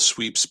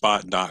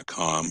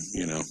thesweepspot.com,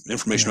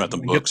 information about the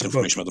books,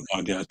 information about the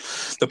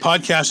podcast. The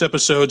podcast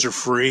episodes are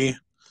free.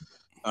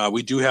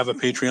 We do have a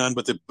Patreon,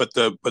 but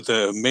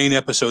the main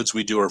episodes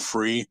we do are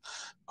free.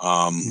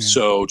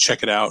 So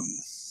check it out.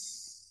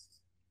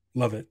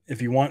 Love it.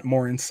 If you want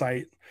more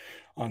insight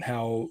on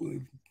how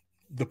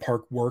the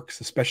park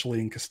works, especially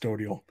in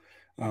Custodial,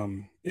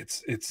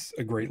 it's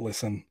a great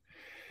listen.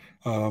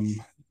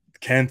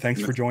 Ken,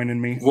 thanks for joining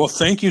me. Well,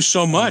 thank you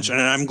so much. And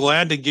I'm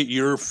glad to get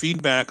your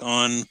feedback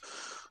on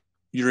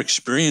your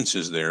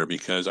experiences there,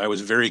 because I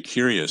was very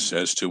curious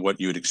as to what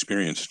you had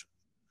experienced.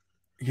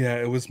 Yeah,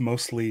 it was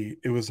mostly,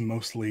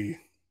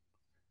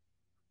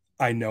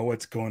 I know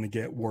it's going to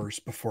get worse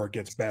before it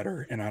gets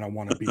better, and I don't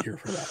want to be here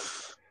for that.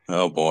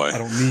 Oh boy. I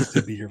don't need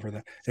to be here for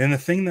that. And the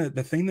thing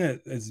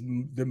that is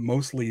the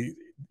mostly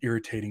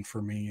irritating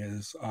for me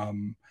is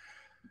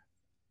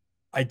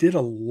I did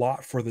a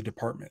lot for the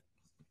department.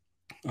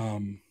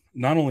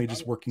 Not only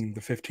just working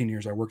the 15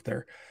 years I worked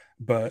there,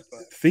 but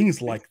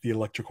things like the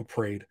electrical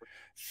parade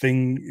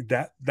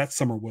that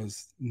summer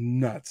was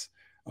nuts.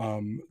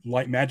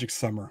 Light Magic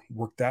Summer,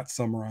 worked that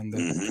summer on the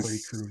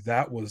parade crew.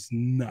 That was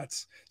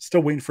nuts.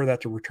 Still waiting for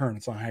that to return.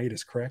 It's on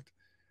hiatus, correct?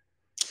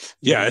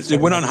 Yeah, it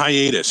went on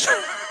hiatus.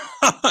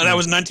 That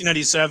was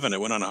 1997.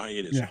 It went on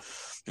hiatus.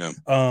 Yeah.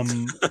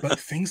 But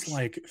things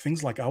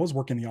like I was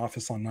working the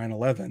office on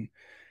 9/11,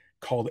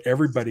 called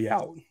everybody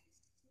out.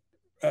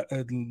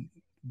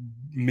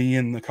 Me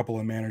and a couple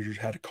of managers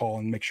had to call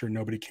and make sure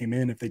nobody came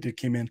in. If they did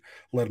came in,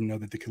 let them know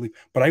that they could leave.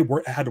 But I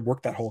had to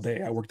work that whole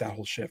day. I worked that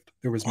whole shift.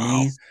 There was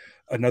Wow. me,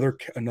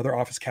 another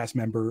office cast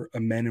member, a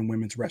men and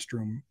women's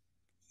restroom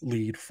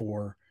lead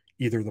for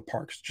either of the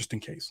parks, just in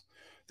case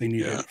they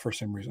needed it for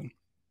some reason.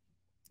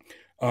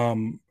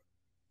 Open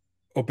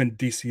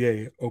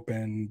DCA,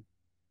 open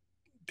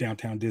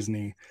Downtown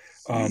Disney.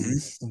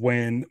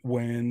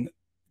 When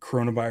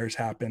coronavirus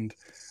happened,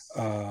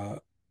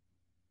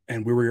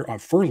 and we were on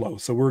furlough,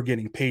 so we were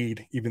getting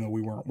paid even though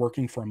we weren't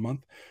working for a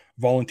month.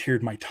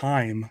 Volunteered my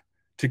time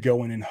to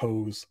go in and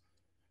hose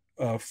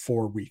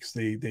 4 weeks.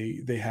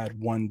 They had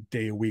 1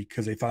 day a week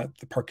because they thought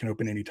the park can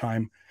open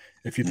anytime.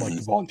 If you'd like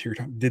to volunteer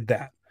time, did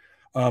that.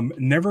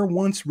 Never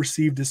once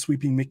received a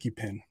sweeping Mickey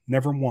pin.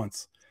 Never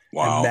once.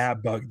 Wow.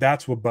 And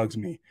that's what bugs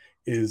me,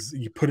 is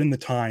you put in the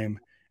time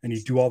and you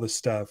do all this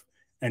stuff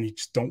and you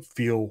just don't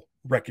feel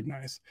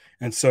recognized.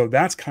 And so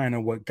that's kind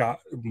of what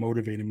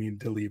motivated me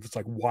to leave. It's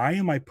like, why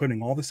am I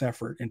putting all this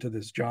effort into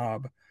this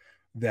job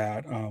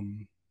that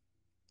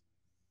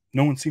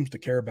no one seems to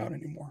care about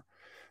anymore?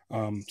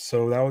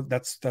 So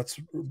that's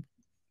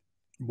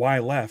why I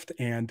left.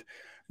 And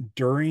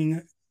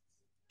during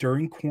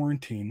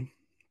quarantine,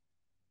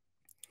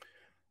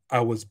 I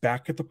was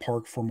back at the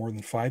park for more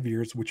than 5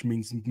 years, which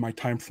means my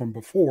time from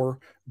before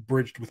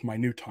bridged with my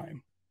new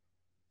time.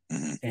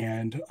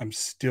 And I'm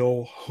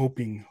still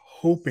hoping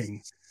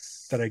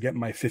that I get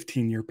my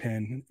 15-year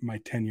pin, my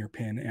 10-year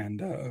pin,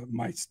 and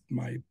my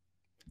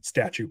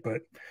statue,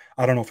 but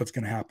I don't know if it's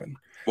going to happen.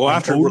 Well,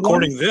 after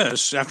recording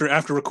this,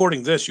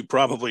 you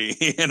probably,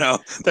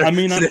 I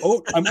mean, I'm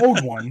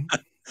owed one.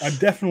 I'm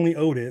definitely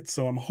owed it,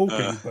 so I'm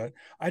hoping, but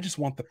I just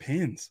want the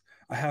pins.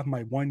 I have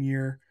my 1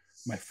 year,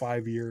 my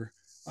 5 year.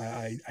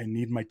 I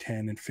need my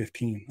 10 and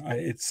 15.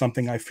 It's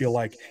something I feel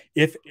like,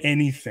 if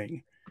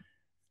anything,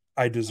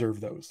 I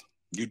deserve those.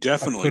 You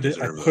definitely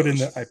deserve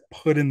those. I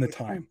put in the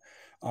time.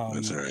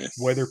 That's right.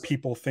 Whether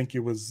people think it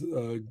was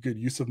a good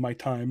use of my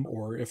time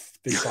or if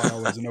they thought I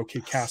was an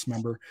okay cast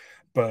member,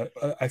 but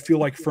I feel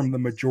like from the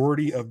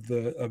majority of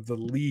the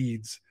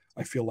leads,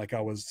 I feel like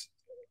I was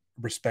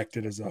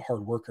respected as a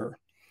hard worker.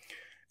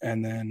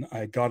 And then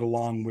I got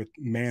along with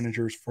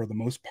managers for the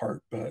most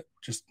part, but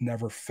just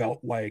never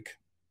felt like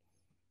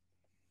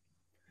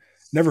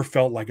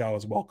I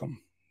was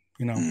welcome,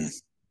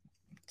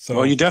 So,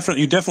 well, you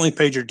definitely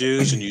paid your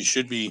dues, and you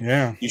should be,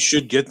 you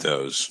should get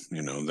those.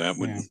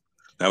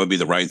 That would be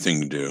the right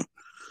thing to do.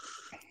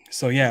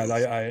 So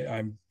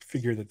I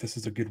figure that this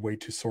is a good way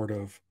to sort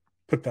of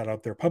put that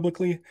out there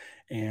publicly,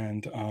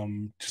 and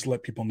just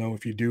let people know,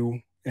 if you do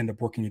end up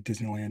working at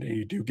Disneyland and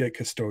you do get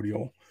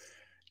custodial,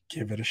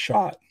 give it a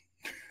shot.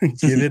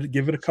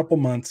 give it a couple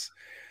months.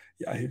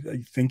 I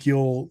think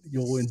you'll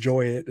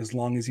enjoy it, as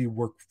long as you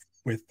work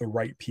with the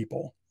right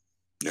people.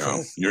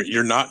 Yeah, so,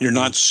 you're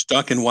not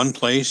stuck in one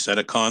place at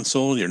a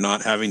console. You're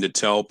not having to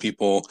tell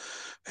people,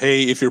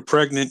 hey, if you're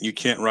pregnant, you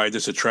can't ride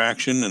this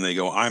attraction, and they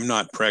go, I'm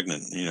not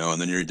pregnant, and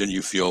then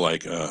you feel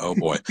like, oh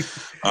boy,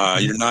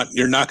 you're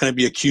not going to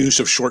be accused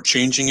of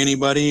shortchanging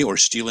anybody or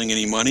stealing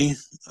any money.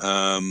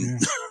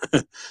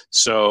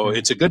 So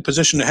it's a good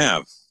position to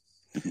have.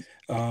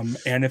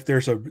 And if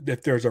there's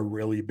a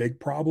really big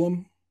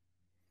problem,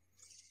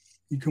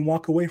 you can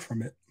walk away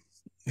from it.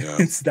 Yeah.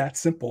 It's that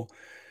simple.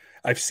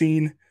 I've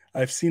seen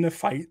a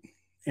fight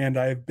and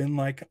I've been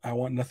like, I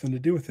want nothing to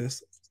do with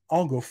this.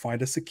 I'll go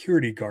find a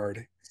security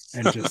guard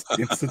and just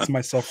distance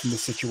myself from the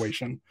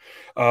situation.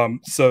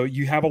 So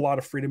you have a lot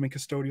of freedom in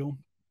custodial.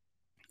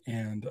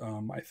 And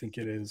I think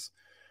it is,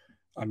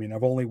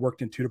 I've only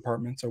worked in 2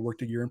 departments. I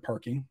worked a year in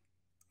parking,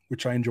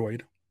 which I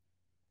enjoyed,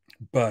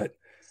 but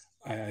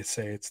I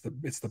say it's the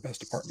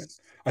best department.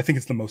 I think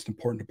it's the most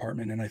important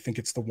department. And I think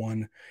it's the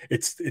one,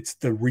 it's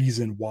the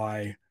reason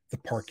why the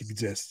park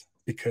exists,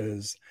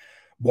 because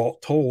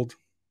Walt told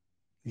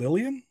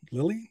Lily,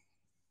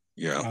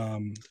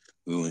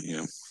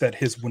 that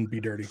his wouldn't be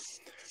dirty.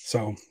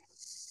 So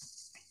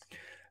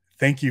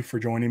thank you for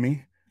joining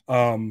me.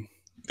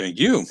 Thank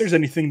you. If there's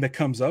anything that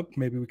comes up,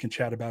 maybe we can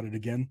chat about it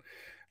again.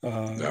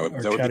 That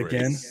would chat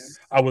again.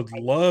 I would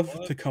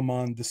love to come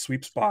on the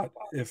sweep spot,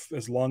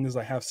 as long as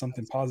I have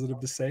something positive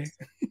to say.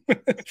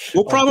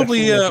 We'll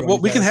probably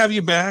we can have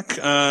you back.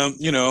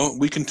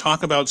 We can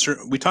talk about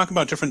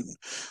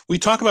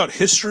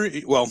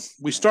history. Well,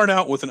 we start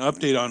out with an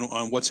update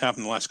on what's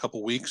happened the last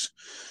couple weeks,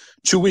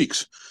 2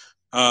 weeks.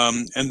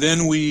 And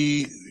then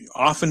we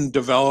often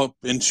develop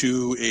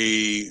into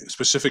a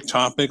specific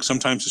topic,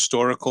 sometimes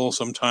historical,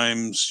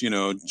 sometimes,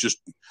 just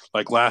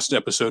like last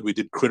episode, we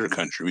did Critter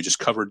Country. We just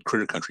covered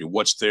Critter Country.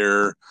 What's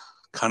there,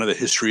 kind of the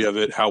history of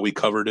it, how we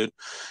covered it.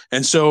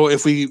 And so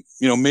if we,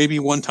 maybe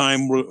one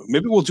time,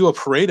 maybe we'll do a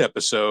parade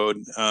episode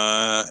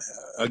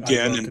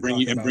again and bring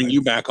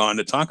you back on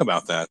to talk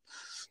about that,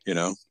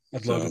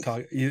 I'd love to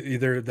talk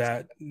either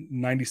that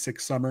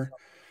 96 summer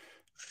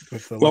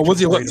with the Well,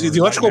 with electrical parade or the light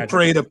electrical magic.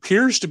 parade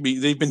appears to be,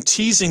 they've been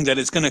teasing that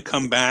it's going to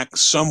come back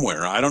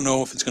somewhere. I don't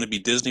know if it's going to be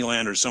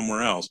Disneyland or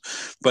somewhere else.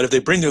 But if they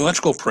bring the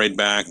electrical parade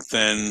back,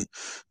 then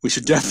we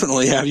should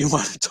definitely have you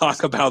on to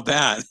talk about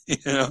that. You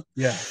know?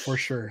 Yeah, for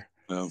sure.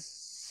 So,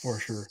 For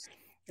sure.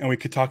 And we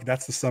could talk,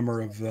 that's the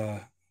summer of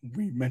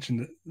we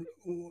mentioned it,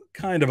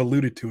 kind of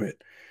alluded to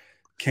it,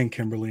 Ken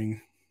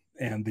Kimberling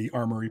and the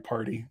Armory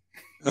Party.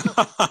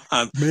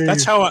 that's Man,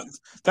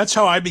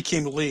 how I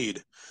became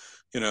lead,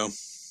 you know.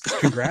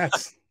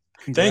 congrats.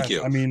 Thank Congrats.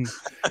 you. I mean,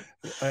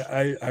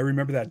 I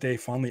remember that day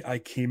fondly. I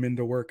came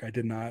into work. I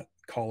did not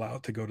call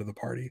out to go to the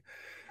party.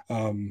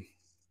 And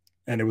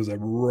it was a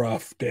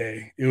rough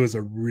day. It was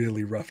a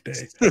really rough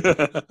day.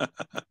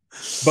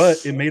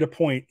 But it made a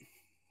point.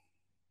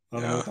 I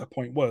don't know what that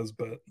point was,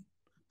 but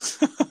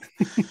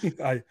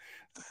I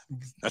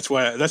that's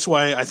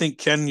why I think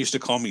Ken used to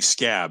call me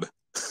Scab.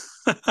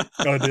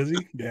 oh, did he?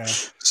 Yeah.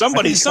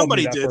 Somebody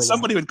did.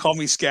 Somebody would call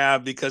me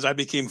Scab because I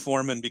became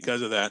foreman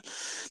because of that.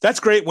 That's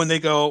great when they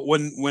go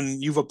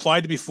when you've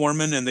applied to be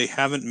foreman and they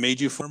haven't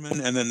made you foreman,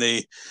 and then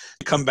they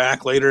come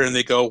back later and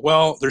they go,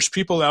 well, there's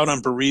people out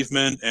on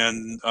bereavement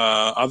and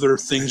other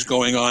things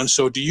going on.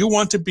 So do you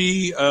want to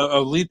be a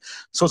lead?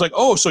 So it's like,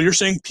 oh, so you're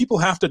saying people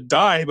have to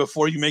die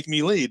before you make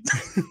me lead?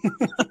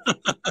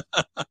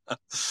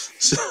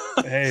 So,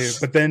 hey,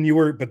 but then you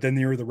were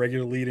the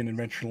regular lead in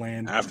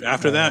Adventureland.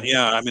 After that,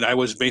 yeah. I mean, that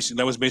was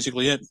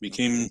basically it.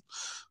 Became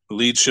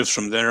lead shifts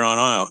from there on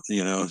out,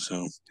 you know.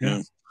 So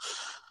yeah.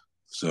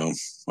 So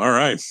all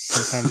right.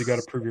 Sometimes you got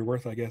to prove your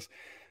worth, I guess.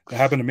 It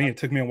happened to me. It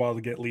took me a while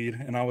to get lead,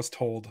 and I was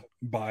told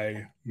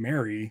by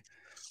Mary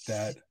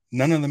that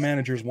none of the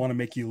managers want to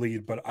make you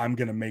lead, but I'm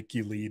going to make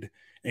you lead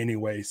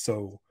anyway.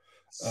 So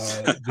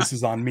this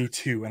is on me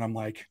too. And I'm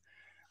like,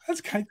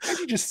 can't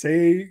you just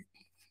say,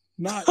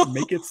 not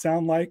make it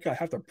sound like I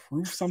have to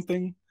prove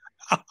something?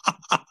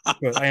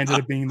 But I ended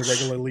up being the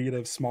regular lead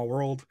of Small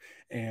World,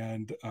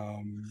 and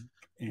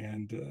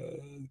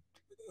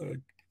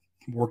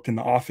worked in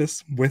the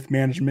office with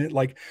management.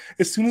 Like,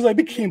 as soon as I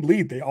became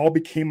lead, they all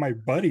became my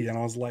buddy, and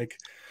I was like,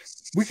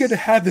 we could have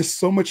had this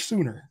so much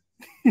sooner.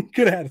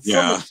 Could have had it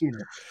so much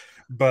sooner.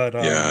 But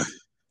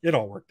it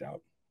all worked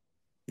out.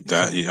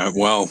 That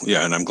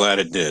and I'm glad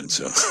it did.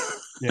 So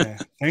yeah,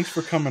 thanks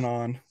for coming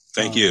on.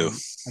 Thank you.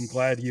 I'm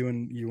glad you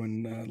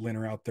and Lynn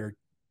are out there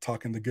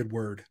talking the good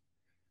word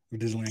of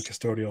Disneyland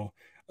Custodial.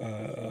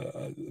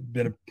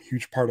 Been a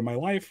huge part of my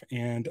life,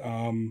 and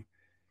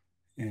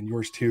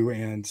yours too.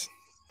 And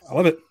I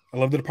love it. I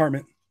love the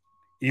department.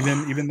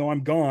 Even though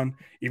I'm gone,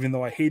 even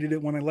though I hated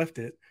it when I left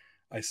it,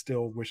 I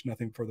still wish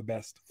nothing for the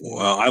best.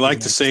 Well, I like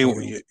to say,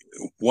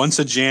 once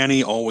a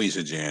Janny, always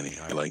a Janny.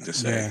 I like to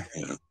say.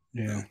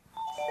 Yeah.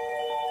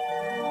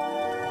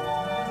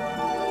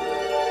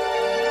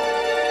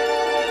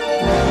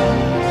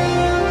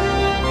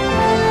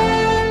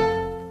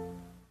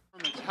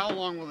 How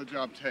long will the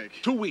job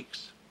take? 2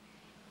 weeks.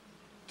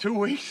 2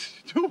 weeks?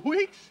 2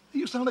 weeks?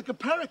 You sound like a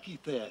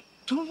parakeet there.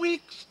 2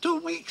 weeks. 2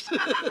 weeks.